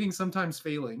succeeding, sometimes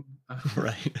failing.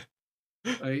 Right.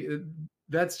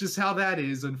 That's just how that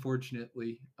is,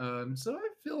 unfortunately. So I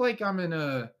feel like I'm in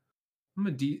a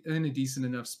decent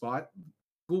enough spot.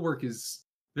 Schoolwork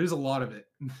there's a lot of it.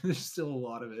 There's still a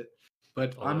lot of it,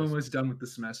 but I'm Always. almost done with the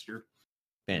semester.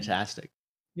 Fantastic.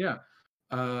 Yeah.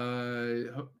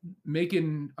 I've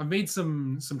made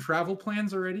some travel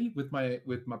plans already with my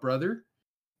brother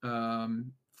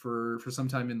for some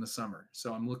time in the summer.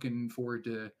 So I'm looking forward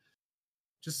to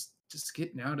just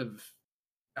getting out of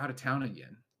town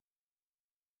again.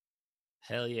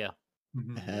 Hell yeah.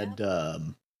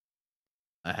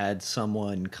 I had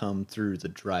someone come through the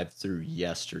drive-through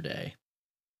yesterday,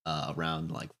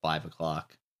 around like 5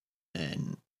 o'clock,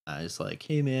 and I was like,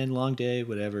 "Hey man, long day,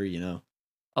 whatever,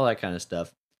 all that kind of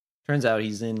stuff." Turns out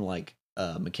he's in like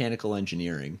mechanical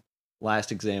engineering.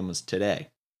 Last exam was today,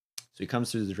 so he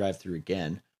comes through the drive-through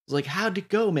again. I was like, "How'd it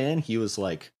go, man?" He was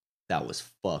like, "That was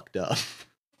fucked up."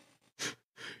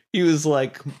 He was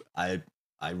like, I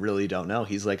really don't know.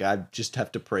 He's like, "I just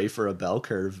have to pray for a bell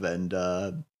curve, and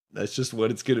that's just what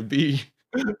it's gonna be."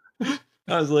 I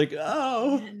was like,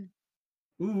 "Oh." Man.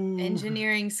 Ooh.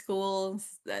 Engineering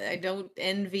schools. I don't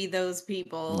envy those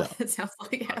people. No. It sounds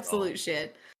like absolute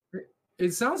shit.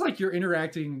 It sounds like you're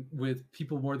interacting with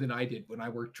people more than I did when I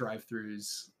worked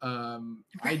drive-throughs.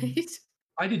 Right?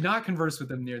 I did not converse with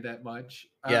them near that much.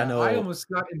 Yeah, no. I almost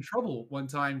got in trouble one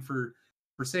time for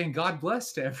saying "God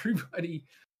bless" to everybody,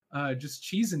 just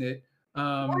cheesing it.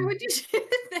 Why would you do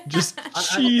that? Just I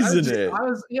cheesing it. I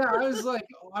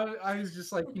was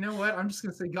just like, you know what? I'm just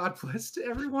gonna say God bless to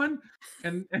everyone,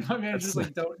 and my manager's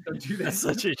like, don't do that. That's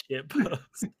such a shit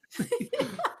post.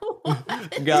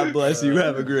 God bless you.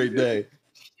 Have a great day.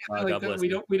 Like, God bless we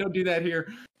you. don't do that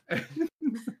here.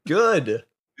 Good.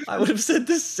 I would have said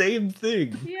the same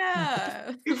thing.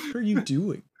 Yeah. What are you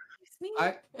doing?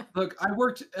 I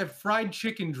worked at fried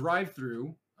chicken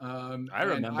drive-through. I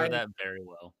remember that very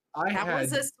well. That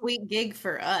was a sweet gig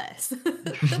for us.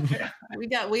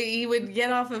 He would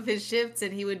get off of his shifts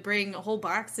and he would bring whole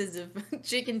boxes of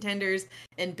chicken tenders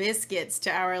and biscuits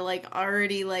to our like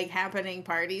already like happening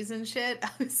parties and shit.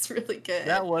 That was really good.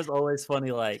 That was always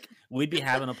funny. Like we'd be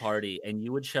having a party and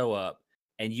you would show up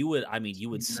and you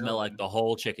would smell like the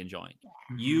whole chicken joint.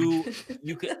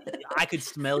 I could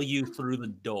smell you through the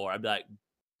door. I'd be like,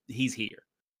 he's here.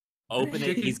 Open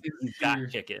it. He's got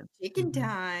chicken. Chicken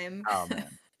time. Oh man.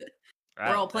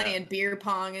 We're all playing beer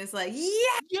pong. It's like,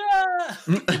 yeah.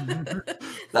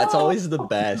 That's always the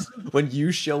best when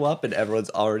you show up and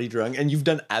everyone's already drunk and you've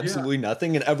done absolutely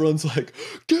nothing and everyone's like,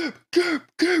 Gibb. And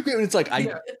it's like,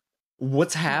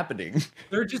 what's happening?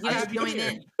 They're just join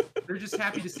in. they're just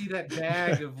happy to see that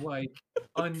bag of like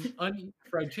uneaten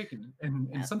fried chicken and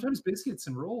sometimes biscuits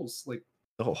and rolls. Like,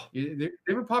 Oh,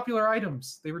 they were popular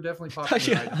items. They were definitely popular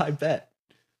yeah, items. I bet.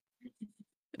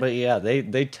 But yeah,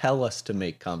 they tell us to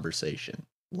make conversation.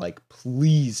 Like,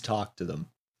 please talk to them.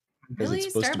 Because Really?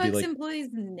 it's supposed to be Starbucks like, employees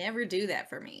never do that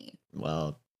for me.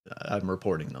 well, I'm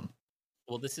reporting them.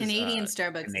 Well, this is Canadian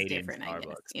Starbucks is Canadian different, I guess.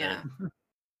 Starbucks. Yeah. They're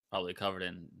probably covered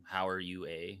in how are you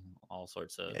all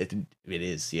sorts of. It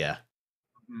is, yeah.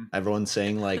 Mhm. Everyone's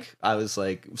saying like, I was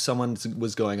like, someone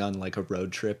was going on like a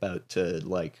road trip out to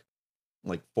like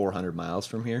 400 miles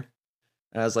from here.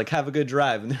 And I was like, have a good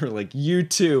drive. And they were like, you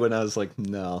too. And I was like,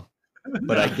 no,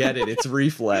 but I get it. It's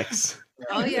reflex.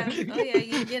 Oh yeah. Oh yeah.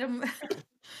 You get them.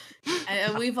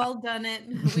 We've all done it.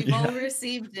 We've all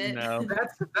received it. No.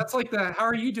 That's like the how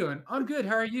are you doing? I'm good.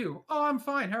 How are you? Oh, I'm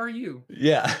fine. How are you?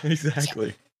 Yeah,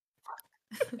 exactly.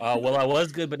 Well, I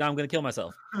was good, but now I'm gonna kill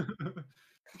myself.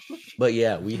 But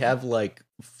yeah, we have like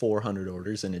 400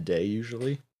 orders in a day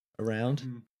usually around.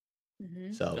 Mhm.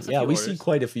 Mhm. So That's a yeah, few we see orders.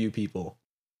 quite a few people.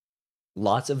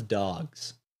 Lots of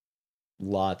dogs.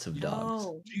 Lots of dogs.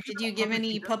 Oh, Do you did get you a give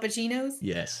any puppuccino? puppuccinos?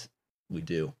 Yes, we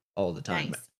do all the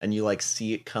time. Nice. And you like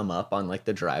see it come up on like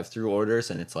the drive-through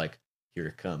orders and it's like, here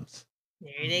it comes.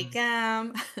 Here they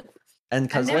come. And I've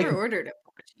cuz never like ordered a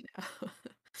puppuccino.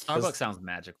 Starbucks sounds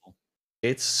magical.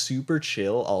 it's super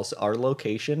chill. Also, our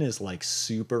location is like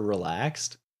super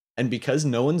relaxed. And because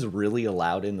no one's really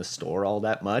allowed in the store all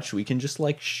that much, we can just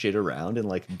like shit around and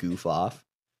like goof off.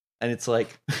 And it's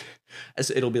like,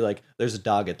 it'll be like, there's a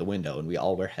dog at the window, and we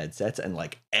all wear headsets, and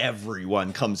like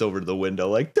everyone comes over to the window,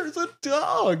 like, there's a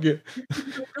dog.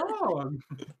 Dog.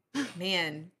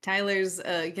 Man, Tyler's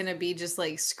gonna be just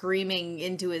like screaming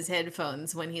into his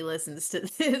headphones when he listens to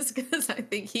this because I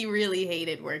think he really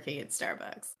hated working at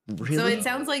Starbucks. So Really? it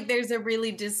sounds like there's a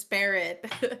really disparate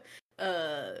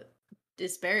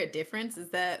disparate difference. Is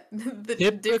that the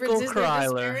Typical differences are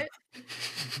Kryler. disparate?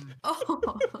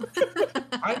 Oh.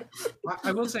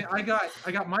 I will say I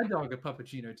got my dog a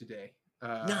puppuccino today.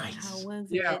 Nice. How was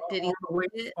Yeah, it? Did he on the way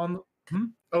like it?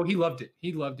 Oh, he loved it.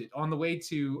 He loved it. On the way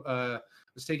to I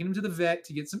was taking him to the vet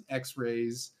to get some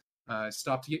X-rays.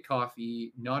 Stopped to get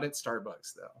coffee. Not at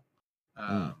Starbucks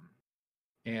though.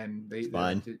 And they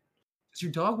Fine. Does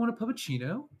your dog want a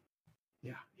puppuccino?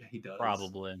 Yeah, he does.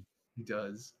 Probably. He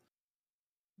does.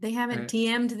 They haven't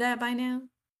TM'd that by now?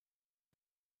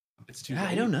 It's too Yeah, I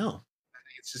late. don't know. I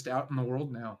think it's just out in the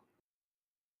world now.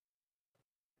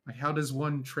 Like, how does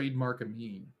one trademark a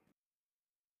meme?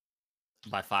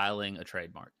 By filing a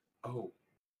trademark. Oh,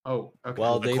 okay.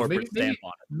 Well, With a they've- corporate stamp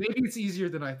on it. Maybe it's easier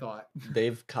than I thought.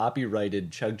 They've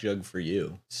copyrighted Chug Jug for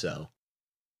you, so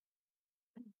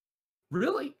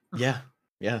Really? yeah.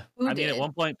 Who I mean, did? at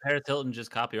one point, Paris Hilton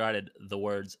just copyrighted the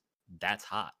words "That's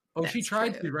hot." Oh, she That's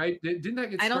tried true. to, right? Didn't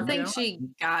that get I don't struck think down? she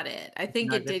got it. I think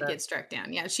Not it get did that? get struck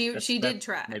down. Yeah, she That's did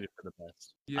try. maybe for the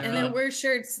best. Yeah. And there were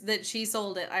shirts that she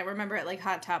sold it. I remember at like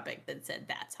Hot Topic that said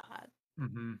 "That's hot."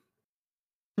 Mm-hmm.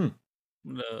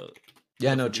 No.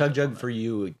 Yeah, no, Definitely Chug on Jug that. for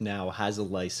you now has a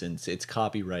license. It's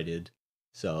copyrighted.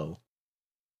 So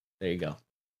there you go.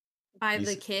 By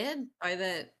the He's- kid? By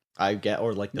the I get,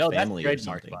 or like the No, that's family or trademarked,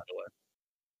 something. by the way.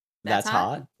 That's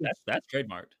hot. That's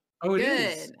trademarked. Oh, it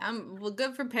is. good. Well,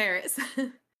 good for Paris.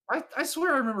 I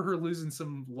swear I remember her losing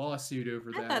some lawsuit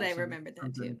over I that. thought or I something- remembered that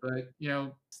something, too. But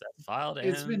That's filed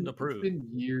it's and approved. been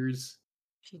years.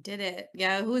 She did it.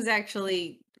 Yeah,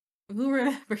 who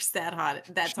remembers that hot?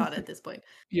 That's hot at this point.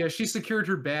 Yeah, she secured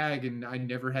her bag, and I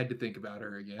never had to think about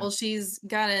her again. Well, she's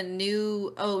got a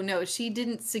new. Oh no, she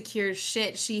didn't secure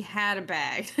shit. She had a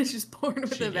bag. She's born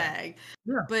with She a did. bag.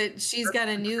 Yeah. But she's got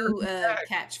a new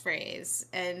catchphrase,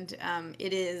 and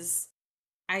it is.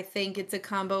 I think it's a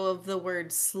combo of the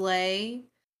word slay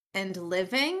and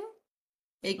living.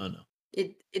 Oh no,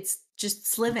 It's just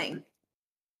sliving.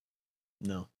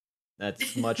 no,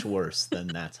 that's much worse than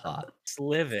that's hot. It's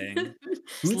living.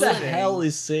 Who the Sliving. hell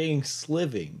is saying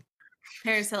sliving?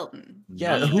 Paris Hilton.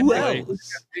 Yeah, Me, who boy.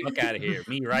 else? Look out of here.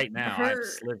 Me right now. I'm Her-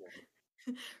 sliving.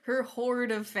 Her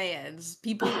horde of fans.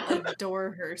 People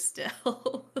adore her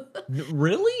still.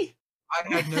 Really?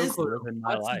 I had no clue. Living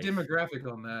my What's life. the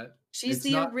demographic on that? She's It's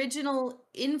the not- original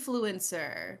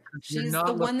influencer. You're She's not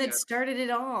the one looking that at her. started it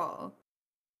all.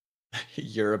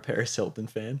 You're a Paris Hilton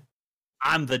fan?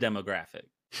 I'm the demographic.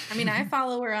 I mean, I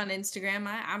follow her on Instagram.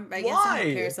 I guess I'm Why?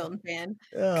 a Paris Hilton fan.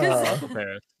 Oh. Uncle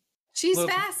Paris. She's Look,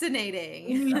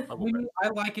 fascinating. I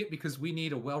like it because we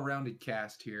need a well-rounded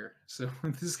cast here. So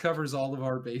this covers all of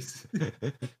our bases.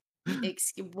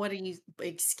 What are you?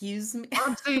 Excuse me.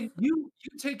 I'm saying you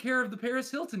take care of the Paris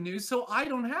Hilton news, so I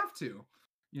don't have to.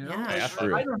 You know, Yeah, Okay, I like, fuck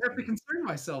true. I don't have to concern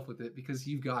myself with it because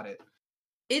you've got it.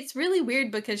 it's really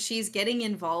weird because she's getting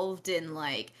involved in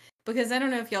like because I don't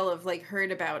know if y'all have like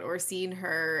heard about or seen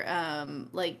her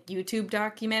like YouTube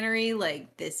documentary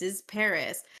like This is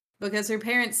Paris because her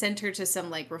parents sent her to some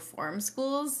like reform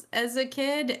schools as a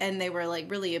kid and they were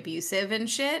like really abusive and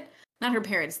shit. Not her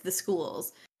parents, the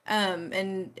schools.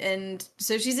 And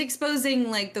so she's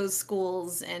exposing like those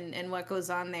schools and what goes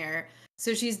on there.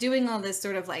 So she's doing all this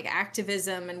sort of like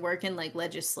activism and work in like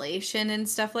legislation and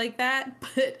stuff like that.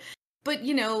 But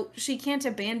you know, she can't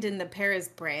abandon the Paris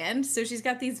brand. So she's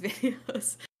got these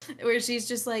videos where she's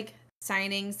just like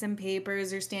signing some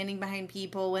papers or standing behind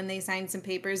people when they sign some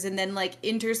papers and then like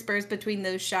interspersed between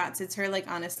those shots it's her like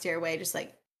on a stairway just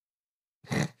like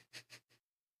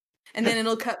and then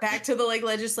it'll cut back to the like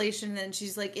legislation and then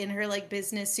she's like in her like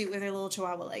business suit with her little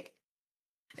chihuahua like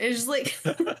it's just like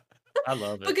I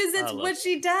love it. because I it's love what it.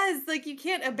 she does like you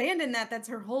can't abandon that that's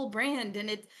her whole brand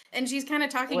and she's kind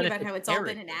of talking Well, and about it's a how it's all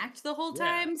been an character. act the whole Yeah.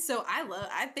 time so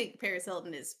I think Paris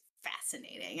Hilton is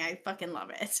fascinating. I fucking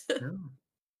love it. Yeah.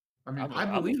 I mean, I'm I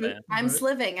a believe it. fan. I'm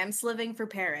but sliving for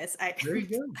Paris. There you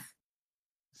go.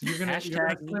 So you're gonna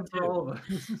Hashtag me slip for too. all of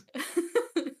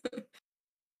us.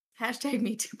 Hashtag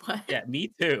me too what? Yeah,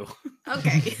 me too.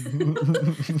 Okay.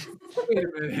 Wait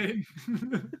a minute.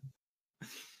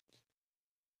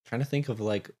 Trying to think of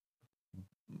like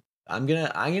I'm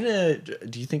gonna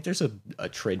do you think there's a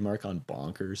trademark on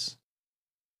bonkers?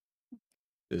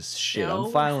 This shit, I'm No.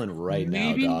 filing right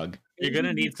Maybe- now, dog. You're gonna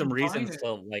maybe need some combine reasons it.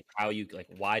 to like how you like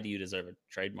why do you deserve a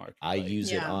trademark? I Like,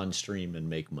 use it Yeah. on stream and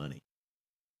make money.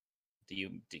 do you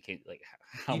can't like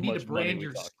how You need much to money brand we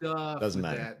your talk? stuff Doesn't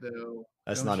with matter. that, though.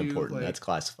 That's Don't not you? important. Like, That's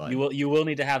classified. You will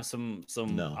need to have some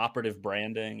No. operative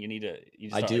branding. You need to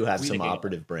I start, do like, have we some thinking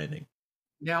operative branding.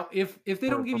 now, if they for-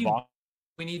 don't give for you, bonk-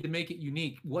 we need to make it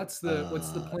unique. What's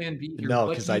the plan B here? No,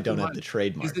 What because do I you don't have want? the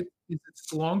trademark. Is it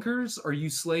Slonkers? Are you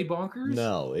Slay Bonkers?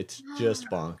 No, it's just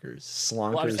bonkers. well,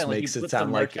 I'm Slonkers saying, like, you makes it put some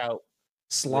sound merch like out.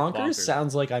 Slonkers bonkers.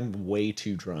 sounds like I'm way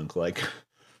too drunk. Like,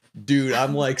 dude,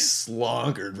 I'm like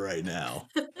slonkered right now.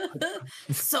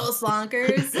 So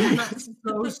slonkers. You got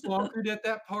so slonkered at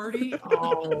that party.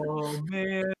 Oh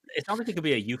man. It sounds like it could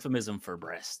be a euphemism for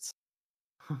breasts.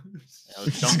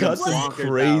 He's Dunkin' got some slonkers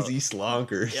crazy out.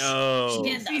 slonkers. Yo,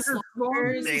 Get the These are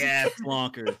slonkers. big ass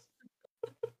slonkers.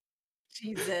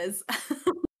 Jesus.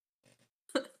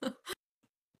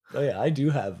 Oh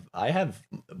yeah, I have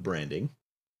branding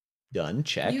done.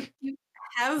 Check. You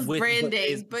have With- but branding,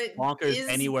 is but bonkers is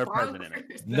anywhere present in it?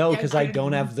 bonkers- No, Yeah, because I I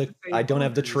don't didn't have the say I don't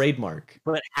have the bonkers. trademark.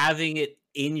 But having it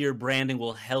in your branding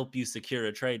will help you secure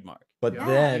a trademark. But Yeah,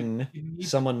 then you need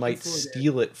someone to might pay for it.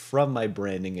 steal it from my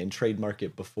branding and trademark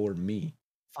it before me.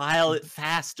 File it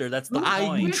faster. That's the I'm I'm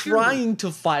point. quicker. trying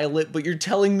to file it, but you're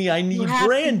telling me I You need have to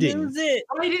branding. use it.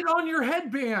 Write it on your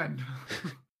headband.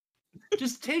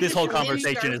 Just take This it whole to-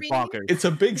 conversation is Sharpie? bonkers. It's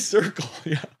a big circle.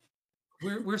 Yeah.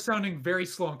 We're sounding very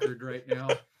slonkered right now.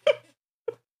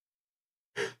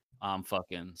 I'm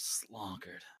fucking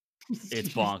slonkered. It's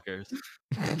bonkers.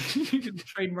 You're gonna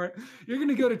trademark. You're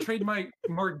gonna go to trademark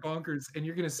bonkers, and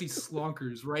you're gonna see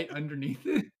slonkers right underneath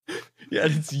it. Yeah,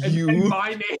 it's And you.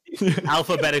 my name.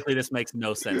 Alphabetically, this makes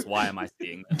no sense. Why am I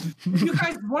seeing this? You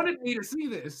guys wanted me to see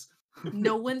this.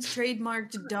 No one's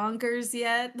trademarked donkers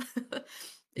yet.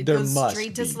 It There goes must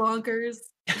straight to be. slonkers.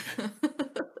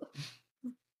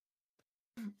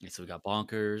 Yeah, so we got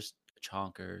bonkers,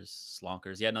 chonkers,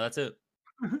 slonkers. Yeah, no, that's it.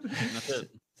 That's it.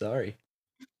 Sorry.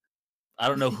 I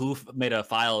don't know who made a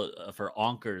file for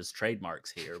Onkers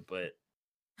trademarks here, but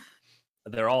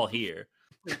they're all here.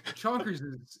 Chonkers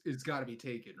is got to be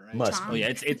taken, right? Must Oh yeah,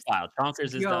 it's filed.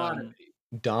 Chonkers is Gotta done.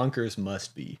 be. Donkers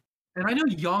must be. And I know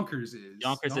Yonkers is.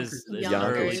 Yonkers is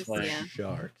Yonkers, early play. yeah.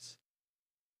 Sharks.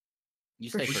 You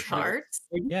For say for sharks?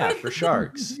 sharks? Yeah, for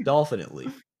sharks.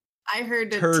 Dolphinately. I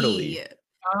heard a Turtley. T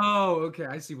Oh, okay.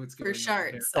 I see what's going for on.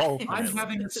 sharks. Oh, There. I'm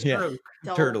having a Yeah. stroke.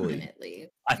 Turtley. Definitely.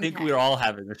 I think Okay. we're all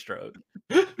having a stroke.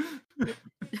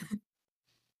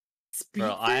 Speak Bro,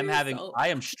 for I yourself.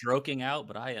 am stroking out,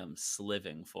 but I am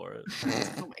sliving for it.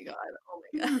 Oh my god. Oh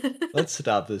my god. Let's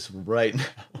stop this right now.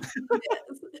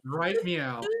 Yes. Write me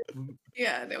out.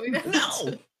 Yeah, no, we don't.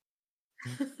 No.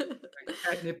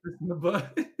 Catnip is in the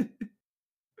butt.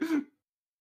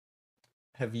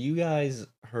 Have you guys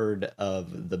heard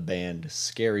of the band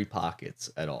Scary Pockets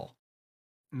at all?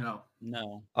 No.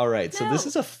 No. All right, so this No.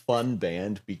 is a fun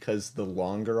band because the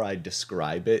longer I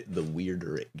describe it, the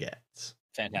weirder it gets.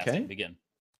 Fantastic. Okay. Begin.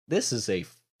 This is a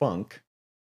funk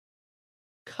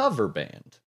cover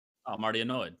band Oh, I'm already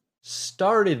annoyed.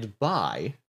 started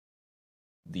by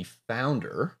the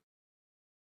founder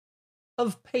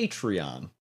of Patreon.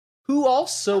 who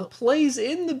also Oh. plays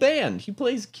in the band. He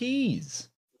plays keys.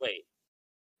 Wait,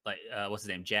 like what's his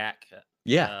name? Jack.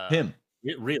 Yeah, him.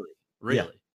 Really? Yeah.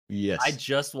 I Yes.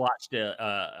 just watched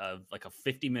like a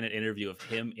 50-minute interview of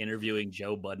him interviewing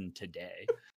Joe Budden today.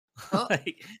 Oh.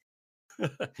 Like,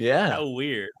 Yeah. how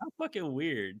weird. How fucking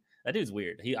weird. That dude's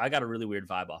weird. I got a really weird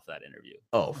vibe off that interview.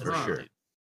 Oh, That's for a weird sure. dude.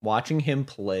 Watching him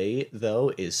play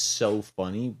though is so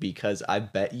funny because I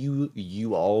bet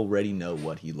you already know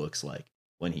what he looks like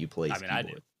when he plays I mean, keyboard.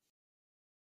 I do.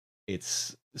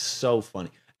 It's so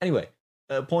funny. Anyway,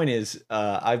 the point is,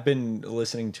 I've been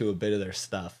listening to a bit of their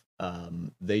stuff.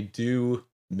 They do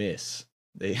miss.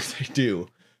 They do.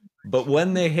 But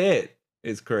when they hit,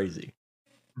 it's crazy.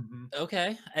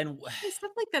 Okay, and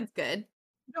Stuff like that's good.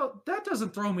 No, that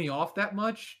doesn't throw me off that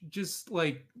much. Just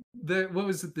like what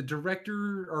was it? The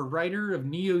director or writer of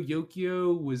Neo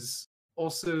Yokio was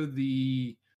also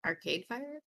the Arcade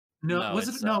Fire? no, No, was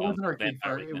it? it's, No, it wasn't Arcade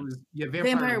Vampire Fire. It Weekend. was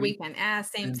Vampire Weekend.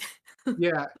 Same. And-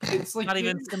 yeah, it's like not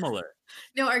even similar.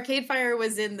 No, Arcade Fire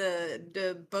was in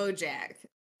the BoJack.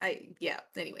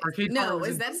 Anyway. Arcade Fire No, was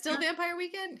is in that still BoJack? Vampire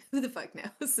Weekend? Who the fuck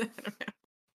knows? I don't know.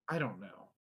 I don't know.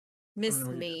 Missed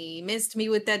what me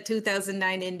with that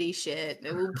 2009 indie shit.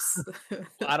 Oops. Well,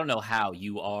 I don't know how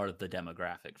you are the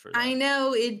demographic for that. I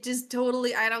know it just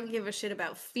totally. I don't give a shit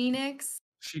about Phoenix.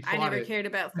 She I fought never it. cared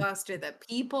about Foster the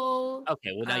People.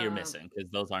 Okay, well now you're missing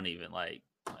because those aren't even like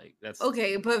that's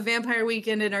Okay, but Vampire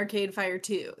Weekend and Arcade Fire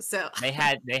too. So they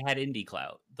had indie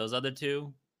clout. Those other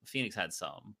two, Phoenix had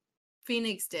some.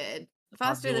 Phoenix did.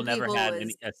 Foster Foster the never People had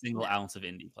was a single no. ounce of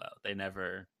indie clout. They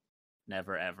never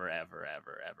ever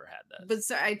had that. But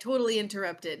sorry, I totally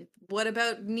interrupted. What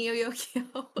about Neo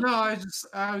Yokio? No,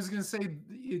 I was gonna say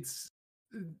it's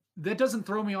that doesn't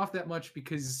throw me off that much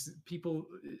because people,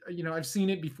 I've seen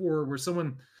it before where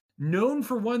someone known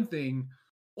for one thing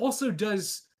also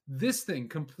does this thing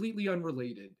completely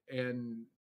unrelated, and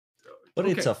But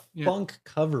it's a yeah. funk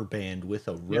cover band with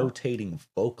a rotating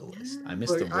vocalist. I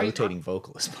missed the Like, rotating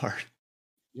vocalist part.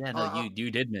 Yeah, no,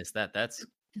 you did miss that. That's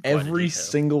quite a Every detail.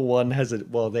 single one has a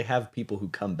well, they have people who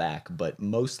come back, but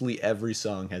mostly every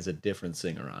song has a different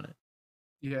singer on it.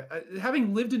 Yeah,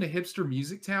 having lived in a hipster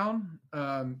music town,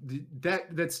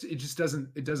 that's it. Just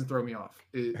doesn't throw me off.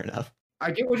 Fair enough. I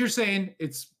get what you're saying.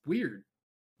 It's weird,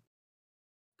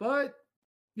 but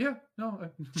yeah, no.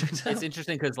 It's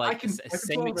interesting because I like can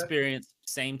same follow that. experience,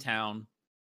 same town,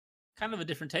 kind of a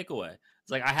different takeaway.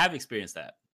 It's like I have experienced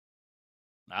that.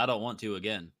 I don't want to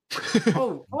again.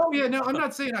 Oh yeah, no, I'm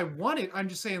not saying I want it. I'm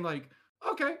just saying like,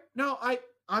 okay, no, I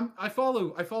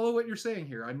follow what you're saying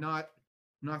here. I'm not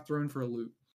thrown for a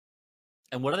loop.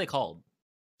 And what are they called?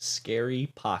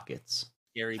 Scary Pockets.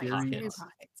 Scary Scary Pockets.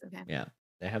 Pockets. Okay. Yeah,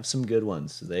 they have some good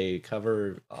ones. They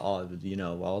cover all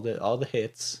the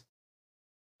hits.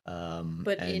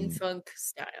 But in and funk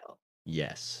style.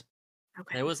 yes,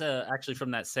 Okay. There was actually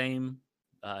from that same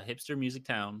hipster music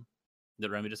town that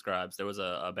Remy describes. There was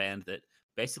a band that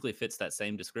basically fits that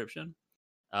same description,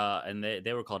 and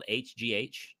they were called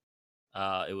HGH.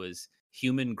 It was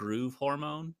Human Groove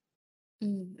Hormone.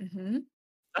 Mm-hmm.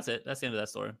 That's it. That's the end of that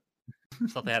story.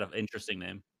 Thought they had an interesting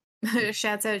name.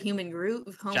 Shouts out Human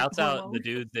Groove. Shouts out the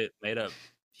dudes that made up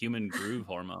Human Groove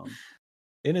Hormone.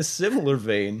 in a similar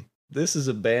vein, this is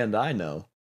a band I know.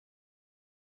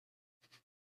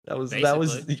 That was That's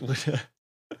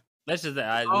just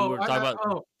that we were talking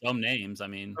about dumb names. I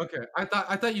mean, Okay, I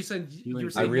thought you said you were I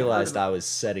saying realized I was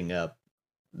setting up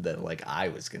that like I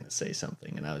was gonna say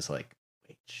something, and I was like,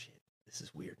 wait, shit, this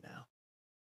is weird now.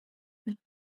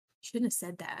 Shouldn't have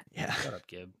said that. Yeah. shut up,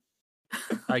 Gibb.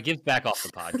 All right, Gibb's back off the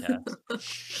podcast.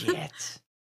 Shit.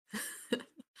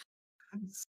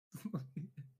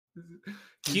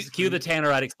 Cue the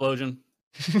Tannerite explosion.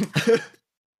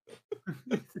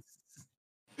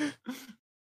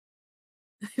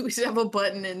 We should have a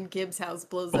button in Gibbs' house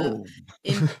blows up Boom.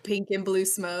 in pink and blue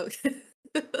smoke.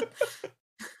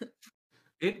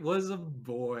 It was a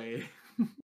boy.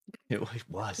 It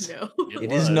was. No.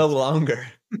 It is no longer.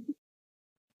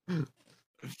 What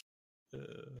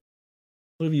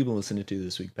have you been listening to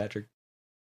this week, Patrick?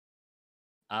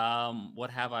 What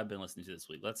have I been listening to this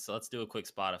week? Let's do a quick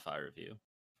Spotify review.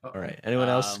 All right. Anyone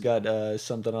else got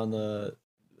something on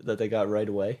that they got right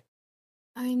away?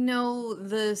 I know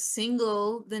the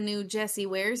new Jessie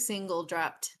Ware single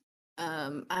dropped.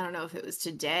 I don't know if it was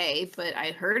today, but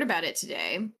I heard about it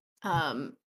today.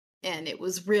 And it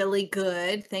was really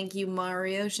good. Thank you,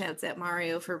 Mario. Shouts at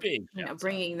Mario for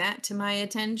bringing that to my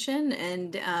attention.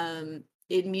 And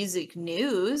in music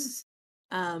news,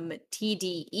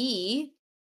 TDE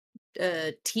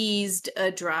teased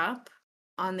a drop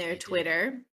on their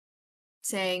Twitter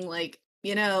saying like,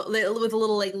 with a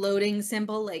little like loading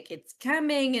symbol, like it's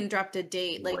coming, and dropped a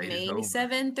date like Wait is May over.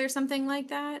 7th or something like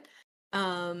that.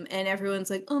 And everyone's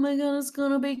like, oh my god, it's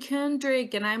gonna be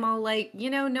Kendrick. And I'm all like,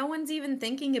 no one's even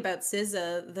thinking about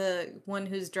SZA, the one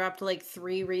who's dropped like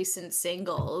 3 recent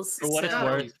singles. For what it's So-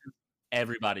 worth,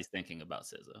 everybody's thinking about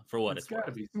SZA. For what it's gotta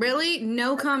worth. be Really?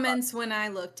 No comments when I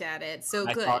looked at it. So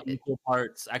I saw good.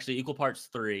 equal parts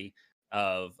 3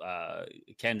 of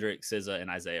Kendrick, SZA, and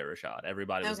Isaiah Rashad.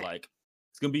 Everybody was Okay. like,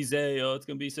 it's gonna be Zaya, it's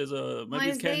gonna be SZA, maybe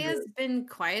it's Kendrick. Isaiah's been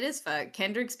quiet as fuck.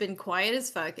 Kendrick's been quiet as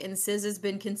fuck. And SZA's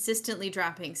been consistently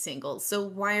dropping singles. So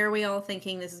why are we all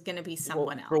thinking this is going to be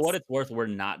someone else? For what it's worth, we're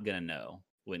not gonna know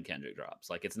when Kendrick drops.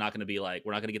 Like, it's not gonna be like,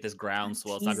 we're not gonna get this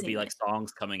groundswell. It's not gonna be teasing like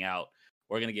songs coming out.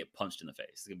 We're gonna get punched in the face.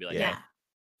 It's gonna be like, Yeah. hey,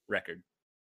 record.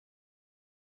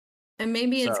 And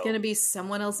maybe it's So- going to be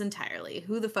someone else entirely.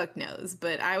 Who the fuck knows?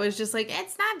 But I was just like,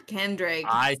 it's not Kendrick.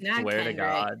 I It's not swear to Kendrick.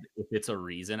 God, if it's a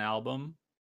Reason album,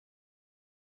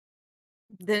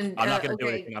 Then I'm not gonna do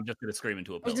okay. anything. I'm just gonna scream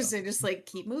into a I was pillow. just say, just like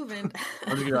keep moving.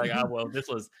 I'm just gonna be like, well, this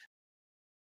was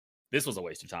a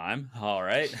waste of time. All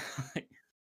right.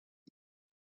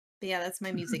 But yeah, that's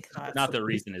my music thoughts. Not that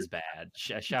Reason is bad.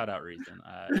 Shout out Reason.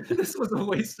 This was a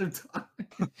waste of time.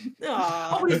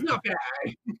 Aw. Oh, he's not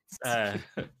bad.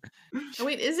 Oh,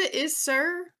 wait, is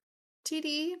Sir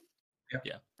TD?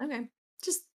 Yeah. Okay.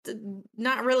 Just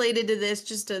not related to this,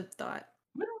 just a thought.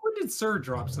 When did Sir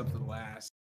drop something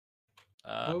last?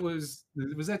 What was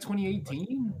that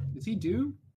 2018? Is he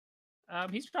due?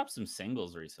 He's dropped some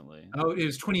singles recently. Oh, it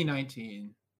was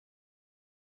 2019.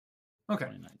 Okay.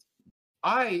 2019.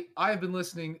 I've been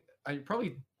listening. I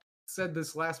probably said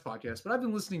this last podcast, but I've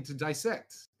been listening to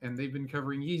Dissect, and they've been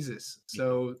covering Yeezus.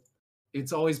 So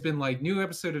it's always been like new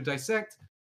episode of Dissect,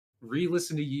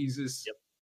 re-listen to Yeezus. Yep.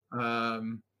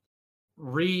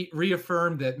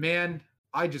 Reaffirmed that, man,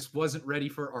 I just wasn't ready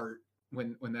for art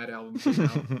when that album came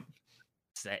out.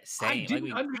 I Same.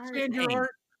 didn't understand your same.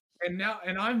 art,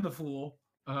 and I'm the fool.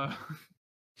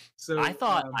 So I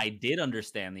thought I did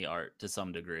understand the art to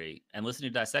some degree, and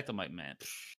listening to Dissect, I'm like, man,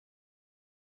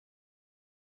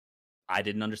 I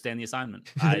didn't understand the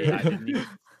assignment. I didn't even,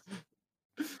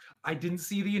 I didn't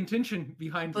see the intention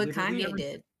behind But literally Kanye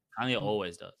everything. did. Kanye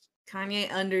always does. Kanye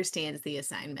understands the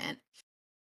assignment.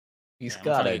 He's Yeah, I'm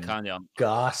got trying a to get Kanye on.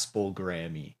 gospel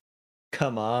Grammy.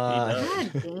 Come on. does.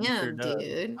 God Sure damn, does.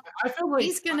 dude. I feel like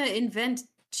He's gonna invent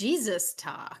Jesus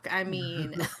talk. I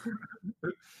mean,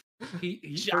 he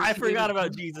I first forgot did-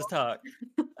 about Jesus talk.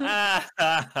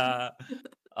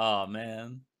 Oh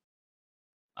man,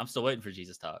 I'm still waiting for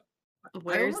Jesus talk.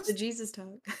 where's the almost- Jesus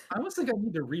talk? I almost think I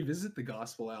need to revisit the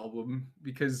gospel album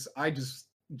because I just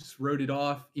wrote it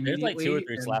off There's immediately. like 2 or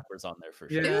 3 and- slappers on there for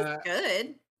sure. It Yeah. was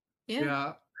good.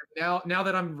 Yeah. Yeah. Now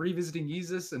that I'm revisiting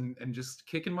Jesus and just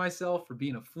kicking myself for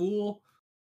being a fool.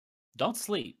 Don't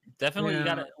sleep. Definitely, you Yeah.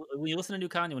 gotta, when you listen to new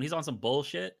Kanye, when he's on some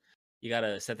bullshit, you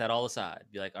gotta set that all aside.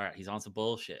 Be like, all right, he's on some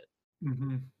bullshit,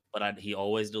 Mhm. but he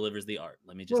always delivers the art.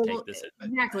 Let me just Well, take this in.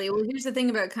 exactly. Well, here's the thing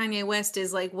about Kanye West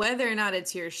is like whether or not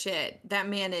it's your shit, that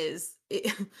man is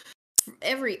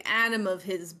every atom of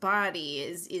his body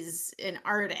is an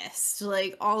artist.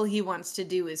 Like all he wants to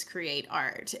do is create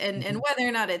art. And whether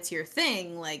or not it's your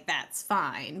thing, like that's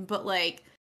fine. But like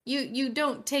you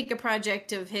don't take a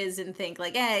project of his and think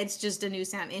like, it's just a new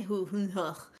sound.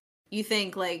 You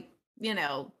think like,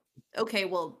 okay,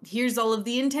 well, here's all of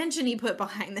the intention he put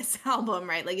behind this album,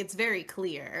 right? Like it's very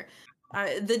clear.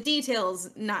 The details,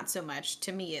 not so much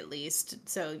to me, at least.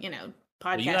 So, podcast.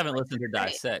 Well, you haven't listened to great.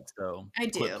 Dissect, so I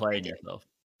quit do, playing I do. yourself.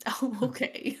 Oh,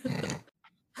 okay.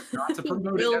 Not to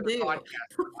promote Will another do.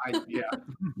 podcast. Yeah.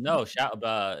 No, shouts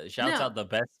No. out the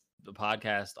best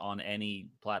podcast on any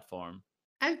platform.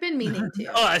 I've been meaning to.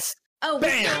 Us. Oh,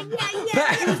 Bam!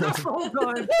 yeah. Hold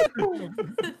on.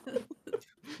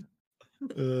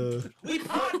 We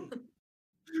pun.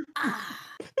 Ah.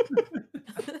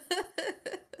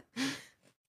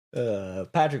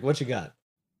 Patrick, what you got?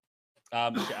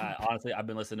 Honestly, I've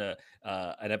been listening to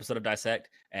an episode of Dissect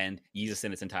and Yeezus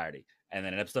in its entirety, and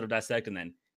then an episode of Dissect, and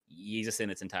then Yeezus in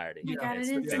its entirety. I got it It's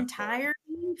in the its best. entirety.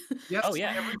 Yes, Oh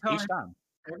yeah, every each time. time.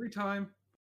 Every time.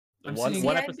 I'm One seeing-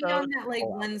 one I'd be on episode. that like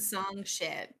whole one song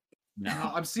shit.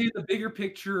 No, I'm seeing the bigger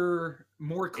picture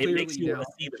more it clearly makes you now. want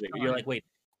to see the bigger. You're like, wait,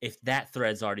 if that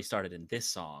thread's already started in this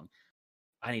song,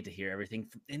 I need to hear everything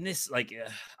in this. Like,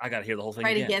 I got to hear the whole thing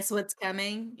Try to again. guess what's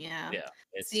coming. Yeah. Yeah,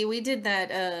 it's See, we did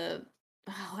that.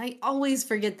 I always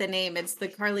forget the name. It's the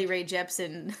Carly Rae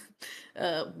Jepsen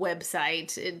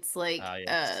website. It's like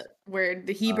yes. where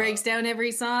he breaks down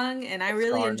every song, and I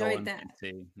really Scar no enjoyed one that. can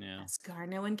see. Yeah. Scar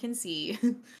no one can see.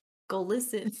 go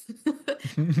listen.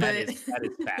 That is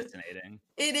But fascinating.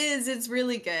 it is. It's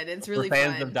really good. It's For really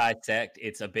fans of fun. Dissect,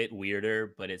 it's a bit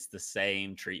weirder, but it's the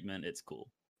same treatment. It's cool.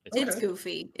 It's It's Okay.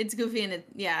 goofy. It's goofy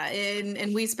and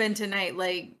and we spent tonight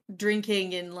like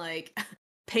drinking and like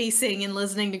pacing and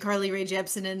listening to Carly Rae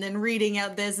Jepsen and then reading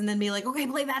out this and then be like, okay,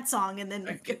 play that song and then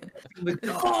The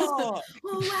oh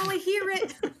wow, I hear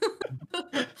it.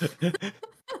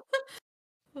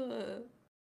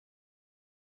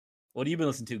 What have you been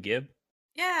listening to, Gibb?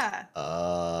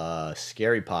 Yeah.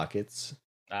 Scary Pockets.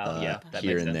 Yeah, that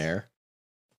Here makes and sense.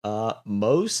 there.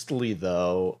 Mostly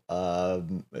though,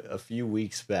 a few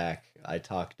weeks back, I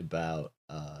talked about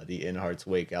the In Heart's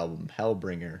Wake album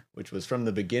Hellbringer, which was from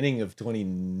the beginning of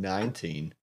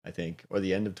 2019, I think, or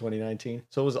the end of 2019.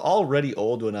 So it was already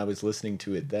old when I was listening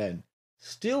to it then.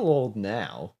 Still old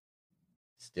now.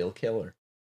 Still killer.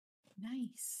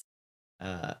 Nice.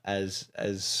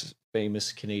 As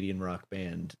famous Canadian rock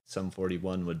band Sum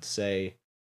 41 would say,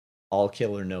 all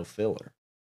killer, no filler.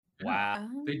 Wow.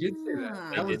 They did say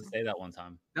that. They That did was say that one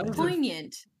time. that was They their did.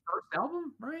 Poignant. first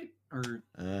album, right? Or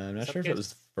I'm not Some sure if it kids was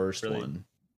the first really- one.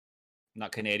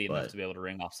 Not Canadian enough But- to be able to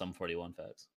ring off some 41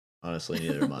 facts. Honestly,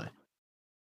 neither am I.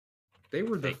 they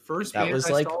were the Fake. first That band was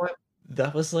I like- saw it.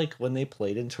 That was like when they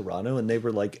played in Toronto and they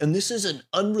were like, and this is an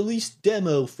unreleased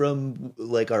demo from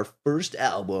like our first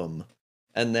album.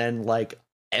 And then like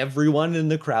everyone in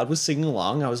the crowd was singing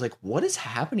along. I was like, what is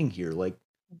happening here? Like,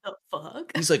 The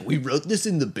fuck? he's like, we wrote this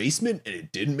in the basement and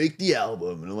it didn't make the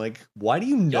album. And I'm like, why do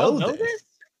you Y'all know this?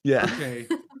 Yeah. Okay.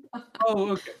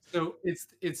 Oh, okay. So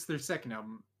it's their second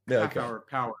album. Yeah, Half okay. Hour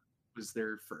Power was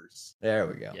their first. There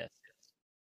we go. Yes.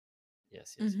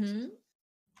 Yes. Mm-hmm.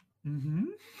 Mm-hmm.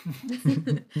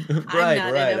 Right,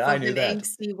 I'm not right. enough I of knew an that.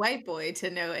 angsty white boy to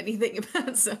know anything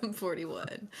about Sum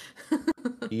 41.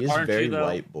 He is Aren't very you, though?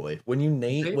 white boy. When you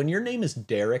They- when your name is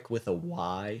Derek with a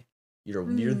Y, you're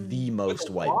the most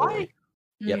a white Y? boy.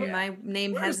 Yep. My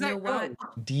name Where has does no that go?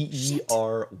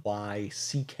 Y.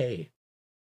 DerYck.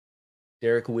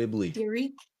 Derek Wibley.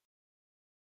 Derek.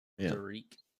 Yeah.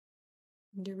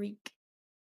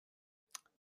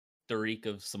 Derek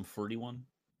of some 41.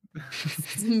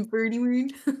 Some birdie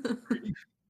word.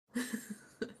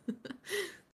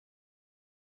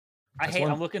 That's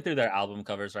one- I'm looking through their album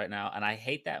covers right now, and I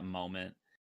hate that moment.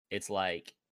 It's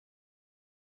like,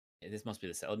 this must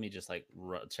be the. Let me just like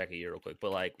check a year real quick.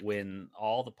 But like when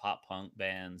all the pop punk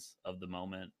bands of the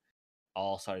moment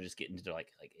all started just getting into like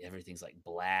everything's like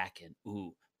black and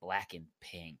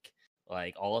pink,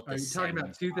 like all of the. Are you talking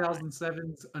about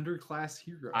 2007's Underclass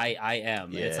Hero? I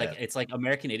am. Yeah. It's like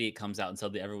American Idiot comes out and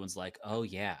suddenly everyone's like, oh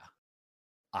yeah,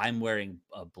 I'm wearing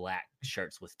black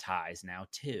shirts with ties now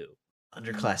too.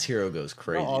 Underclass Hero goes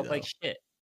crazy Y'all all though. look like shit.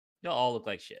 Y'all all look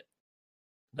like shit.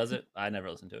 Does it? I never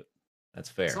listened to it. That's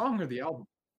The fair. song or the album?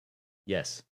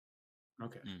 Yes.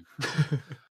 Okay. Mm.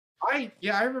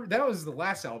 I remember that was the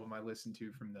last album I listened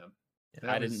to from them. That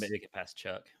I didn't was- make it past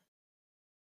Chuck.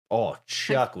 Oh,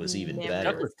 Chuck was even Never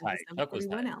better. Chuck was listened to tight. Sum Chuck was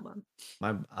 41 tight.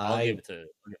 album. I'll give it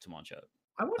to Mon Chuck.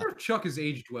 I wonder if Chuck has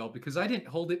aged well because I didn't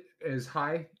hold it as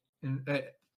high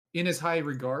in as high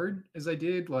regard as I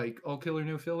did like All Killer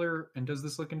No Filler and Does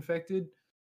This Look Infected.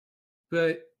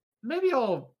 But maybe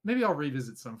I'll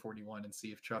revisit Sum 41 and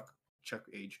see if Chuck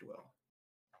aged well.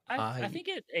 I think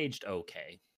it aged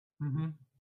okay. Mm-hmm.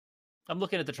 I'm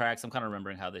looking at the tracks. I'm kind of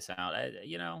remembering how they sound. I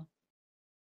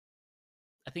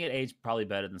think it aged probably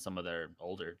better than some of their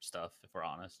older stuff, if we're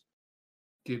honest.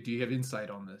 Do you have insight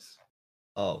on this?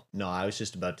 Oh, no, I was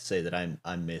just about to say that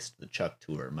I missed the Chuck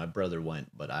tour. My brother went,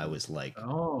 but I was like,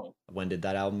 Oh, when did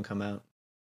that album come out?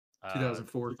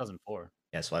 2004. 2004.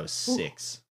 Yeah, so I was Ooh.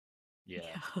 6. Yeah.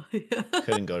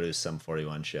 Couldn't go to a Sum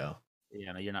 41 show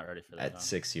Yeah, no, you're not ready for that. at huh?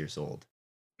 6 years old.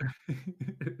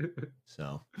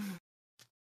 So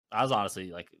I was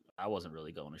honestly like, I wasn't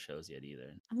really going to shows yet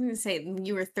either. I'm gonna say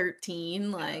you were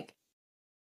 13. Like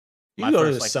you My can go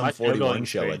first, to a like, Sum my 41 show-going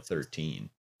show at experience was- 13.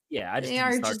 Yeah, I just they didn't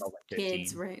are start just till like 15.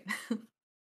 kids, right?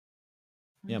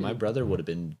 Yeah, my brother would have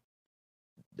been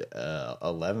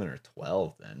 11 or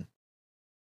 12 then.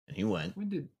 And he went. When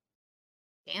did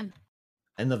Damn.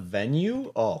 And the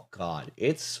venue, oh god,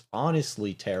 it's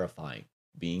honestly terrifying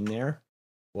being there.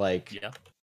 Like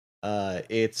Yeah.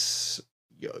 it's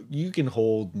you can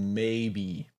hold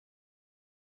maybe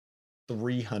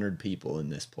 300 people in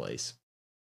this place.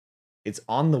 It's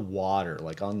on the water,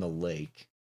 like on the lake.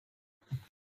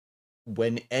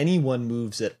 When anyone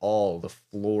moves at all, the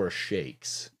floor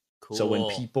shakes. Cool. So when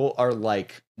people are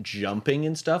like jumping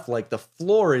and stuff, like the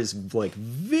floor is like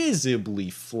visibly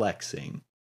flexing.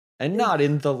 And not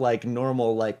in the like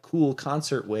normal like cool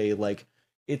concert way, like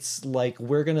it's like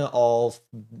we're gonna all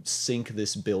sink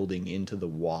this building into the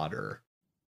water.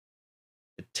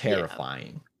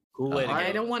 Terrifying. Cool way to I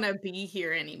go. don't want to be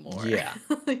here anymore. Yeah.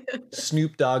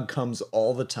 Snoop Dogg comes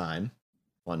all the time.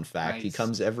 Fun fact, he Nice.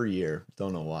 comes every year.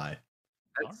 Don't know why.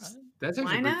 That's Why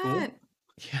actually pretty cool. not?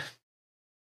 Yeah.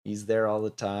 He's there all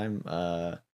the time.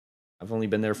 I've only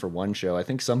been there for one show. I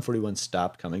think Sum 41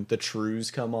 stopped coming. The Trues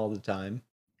come all the time.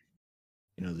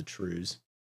 You know the Trues.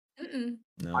 Mm-mm.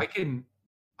 No. I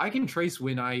can trace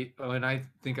when I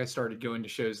think I started going to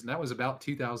shows, and that was about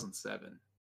 2007.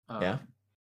 Yeah.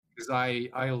 Because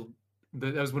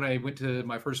that was when I went to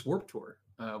my first Warped Tour,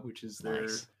 which is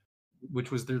Nice.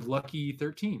 which was their Lucky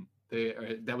 13.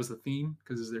 That was the theme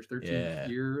because it's their 13th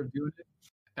year of doing it.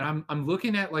 And I'm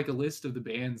looking at like a list of the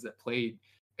bands that played,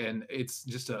 and it's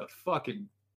just a fucking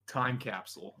time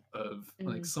capsule of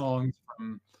like songs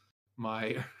from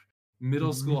my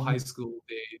middle school, high school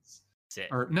days. Sick.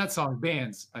 Or not songs,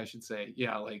 bands, I should say.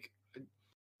 Yeah, like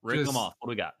Ring them off. What do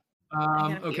we got? I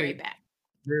gotta be Okay, right back.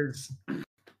 there's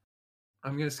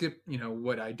I'm gonna skip,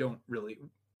 what I'm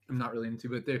not really into,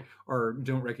 but there or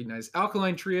don't recognize.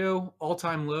 Alkaline Trio, All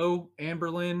Time Low,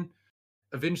 Amberlin,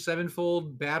 Avenged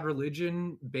Sevenfold, Bad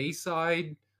Religion,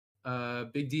 Bayside,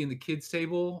 Big D and the Kids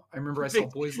Table. I remember I saw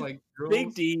Boys Like Girls.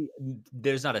 Big D,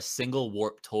 there's not a single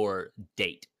Warped Tour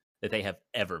date that they have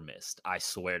ever missed. I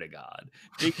swear to God.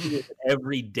 Big D is at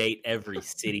every date, every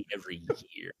city, every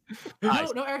year.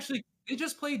 No, actually, they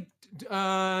just played 2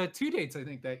 dates, I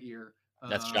think, that year.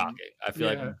 That's shocking. I feel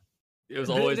like it was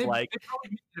They always probably like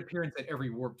made an appearance at every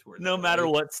Warped Tour. no though, matter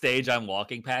right? what stage I'm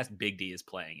walking past, Big D is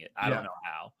playing it. I don't know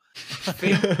how.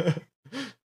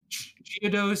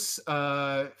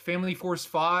 Geodos, Family Force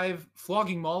 5,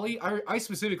 Flogging Molly. I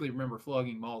specifically remember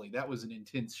Flogging Molly. That was an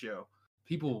intense show.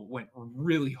 People went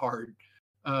really hard.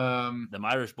 The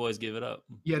Irish boys give it up.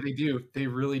 Yeah, they do. They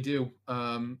really do.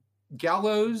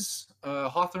 Gallows,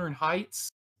 Hawthorne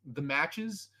Heights, The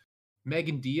Matches,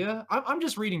 Megan Dia. I'm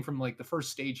just reading from like the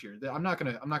first stage here. I'm not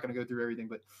gonna go through everything,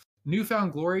 but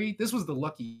Newfound Glory. This was the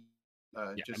lucky.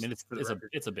 I mean,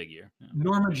 it's a big year. Yeah.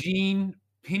 Norma Jean,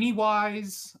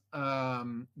 Pennywise,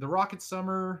 The Rocket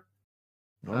Summer.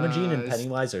 Norma Jean and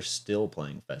Pennywise are still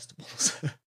playing festivals.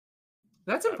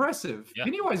 That's impressive. Yeah.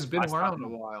 Pennywise has been around a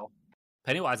while.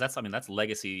 Pennywise, that's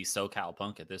legacy SoCal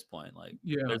punk at this point. Like,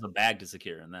 there's a bag to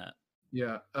secure in that.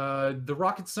 Yeah. The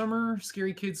Rocket Summer,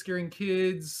 Scary Kids Scaring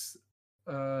Kids,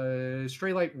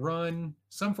 Stray Light Run,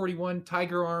 Sum 41,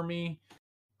 Tiger Army,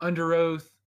 Under Oath,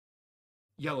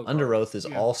 Yellow Card. Under Oath is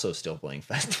also still playing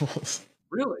festivals.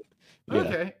 Really? Yeah.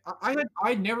 Okay.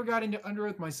 I never got into Under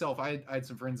Oath myself. I had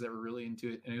some friends that were really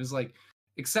into it, and it was like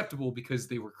acceptable because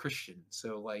they were Christian.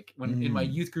 So like when in my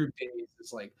youth group days,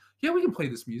 it's like, yeah, we can play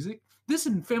this music. This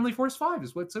and Family Force 5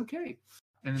 is what's okay.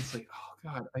 And it's like, oh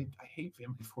god, I hate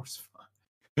Family Force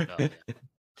 5. Oh, yeah.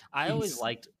 I always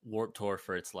liked Warped Tour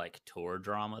for its like tour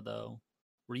drama though.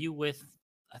 Were you with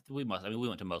we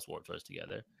went to most Warped Tours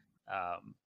together.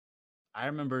 I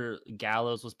remember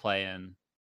Gallows was playing.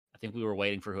 I think we were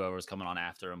waiting for whoever was coming on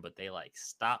after him, but they like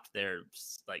stopped their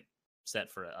like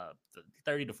set for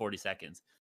 30 to 40 seconds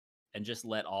and just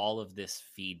let all of this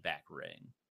feedback ring.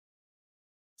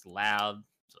 It's loud,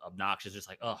 it's obnoxious, just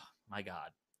like, oh my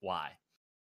god, why?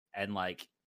 And like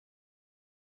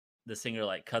the singer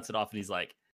like cuts it off and he's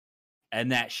like,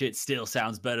 and that shit still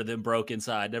sounds better than Broke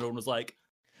Inside. And everyone was like,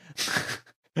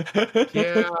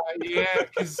 yeah,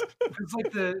 because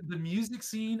like the music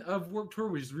scene of Warped Tour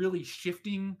was really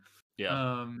shifting.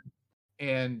 Yeah.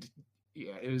 And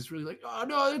yeah, it was really like, oh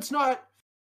no, that's not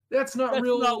real. That's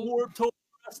not Warped Tour.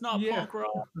 That's not punk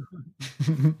rock.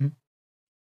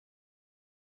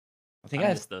 I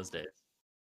miss those days.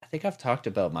 I think I've talked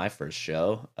about my first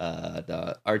show,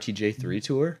 the RTJ3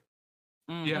 tour.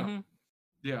 Mm-hmm.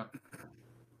 Yeah.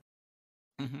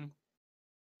 Mm-hmm.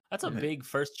 That's a big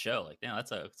first show. Like, damn,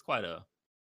 it's quite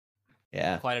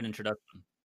an introduction.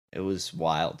 It was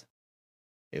wild.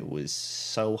 It was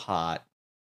so hot,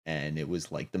 and it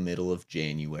was like the middle of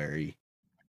January.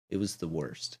 It was the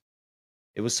worst.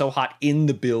 It was so hot in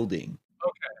the building.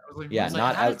 Okay. I was like, yeah,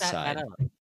 not outside.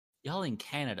 Y'all in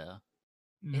Canada.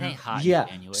 It ain't hot in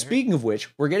January. Speaking of which,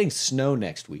 we're getting snow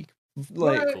next week.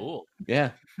 Like, cool.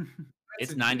 Yeah.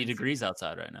 It's 90 degrees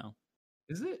outside right now.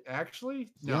 Is it actually?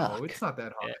 No, Yuck. it's not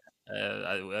that hot.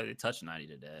 Yeah. I touched 90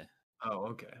 today. Oh,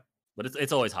 okay. But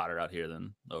it's always hotter out here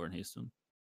than over in Houston.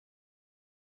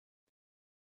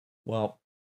 Well,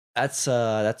 that's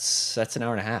an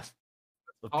hour and a half.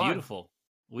 Beautiful.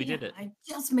 We did it. I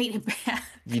just made it back.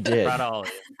 You did. Proud of all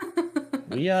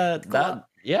of you.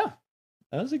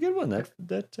 That was a good one.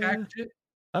 That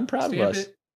I'm proud of us.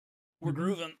 It. We're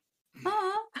grooving.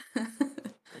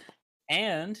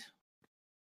 And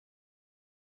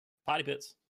potty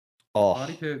pits.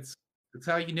 Potty Oh, pits. That's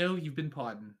how you know you've been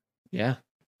podding. yeah.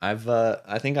 I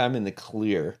think I'm in the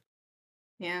clear.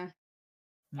 Yeah.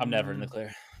 I'm never in the Mm, clear.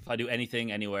 If I do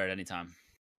anything, anywhere, at any time.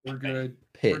 We're Bang. good.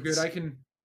 We're good.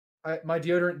 Pits. My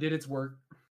deodorant did its work.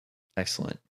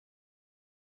 Excellent.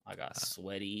 I got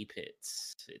sweaty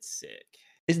pits. It's sick.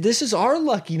 This is our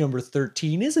lucky number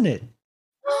 13, isn't it?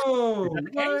 Oh, Is that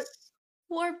the what? case?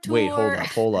 Warp tour. Wait,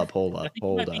 hold up. I think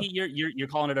you might be, you're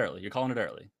calling it early. You're calling it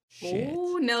early. Shit.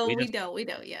 Oh no, We we just- don't. We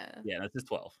don't. Yeah. Yeah, this is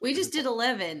 12. We This just is did 12.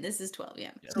 11. This is 12.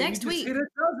 Yeah. Yeah. So Next we just week, hit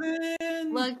a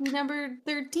dozen. lucky number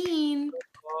 13.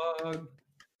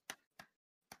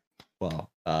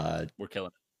 Well, We're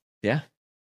killing yeah.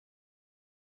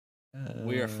 it.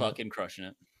 We are fucking crushing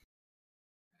it.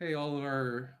 Hey, all of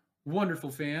our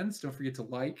wonderful fans! Don't forget to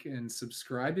like and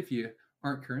subscribe if you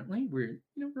aren't currently. We're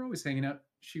always hanging out,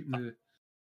 shooting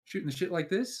the shit like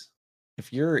this.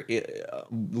 If you're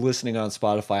listening on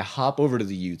Spotify, hop over to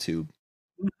the YouTube,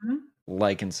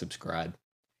 like and subscribe.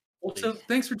 Also,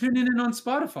 thanks for tuning in on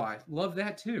Spotify. Love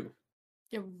that too.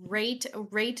 Rate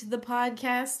the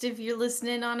podcast if you're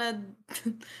listening on a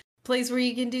place where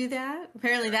you can do that.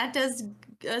 Apparently, that does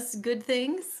us good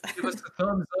things. Give us a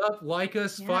thumbs up, like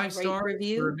us, Yeah, 5 rate, stars.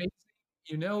 review. We're amazing.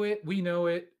 You know it. We know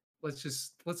it.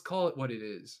 Let's call it what it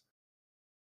is.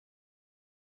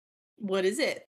 What is it?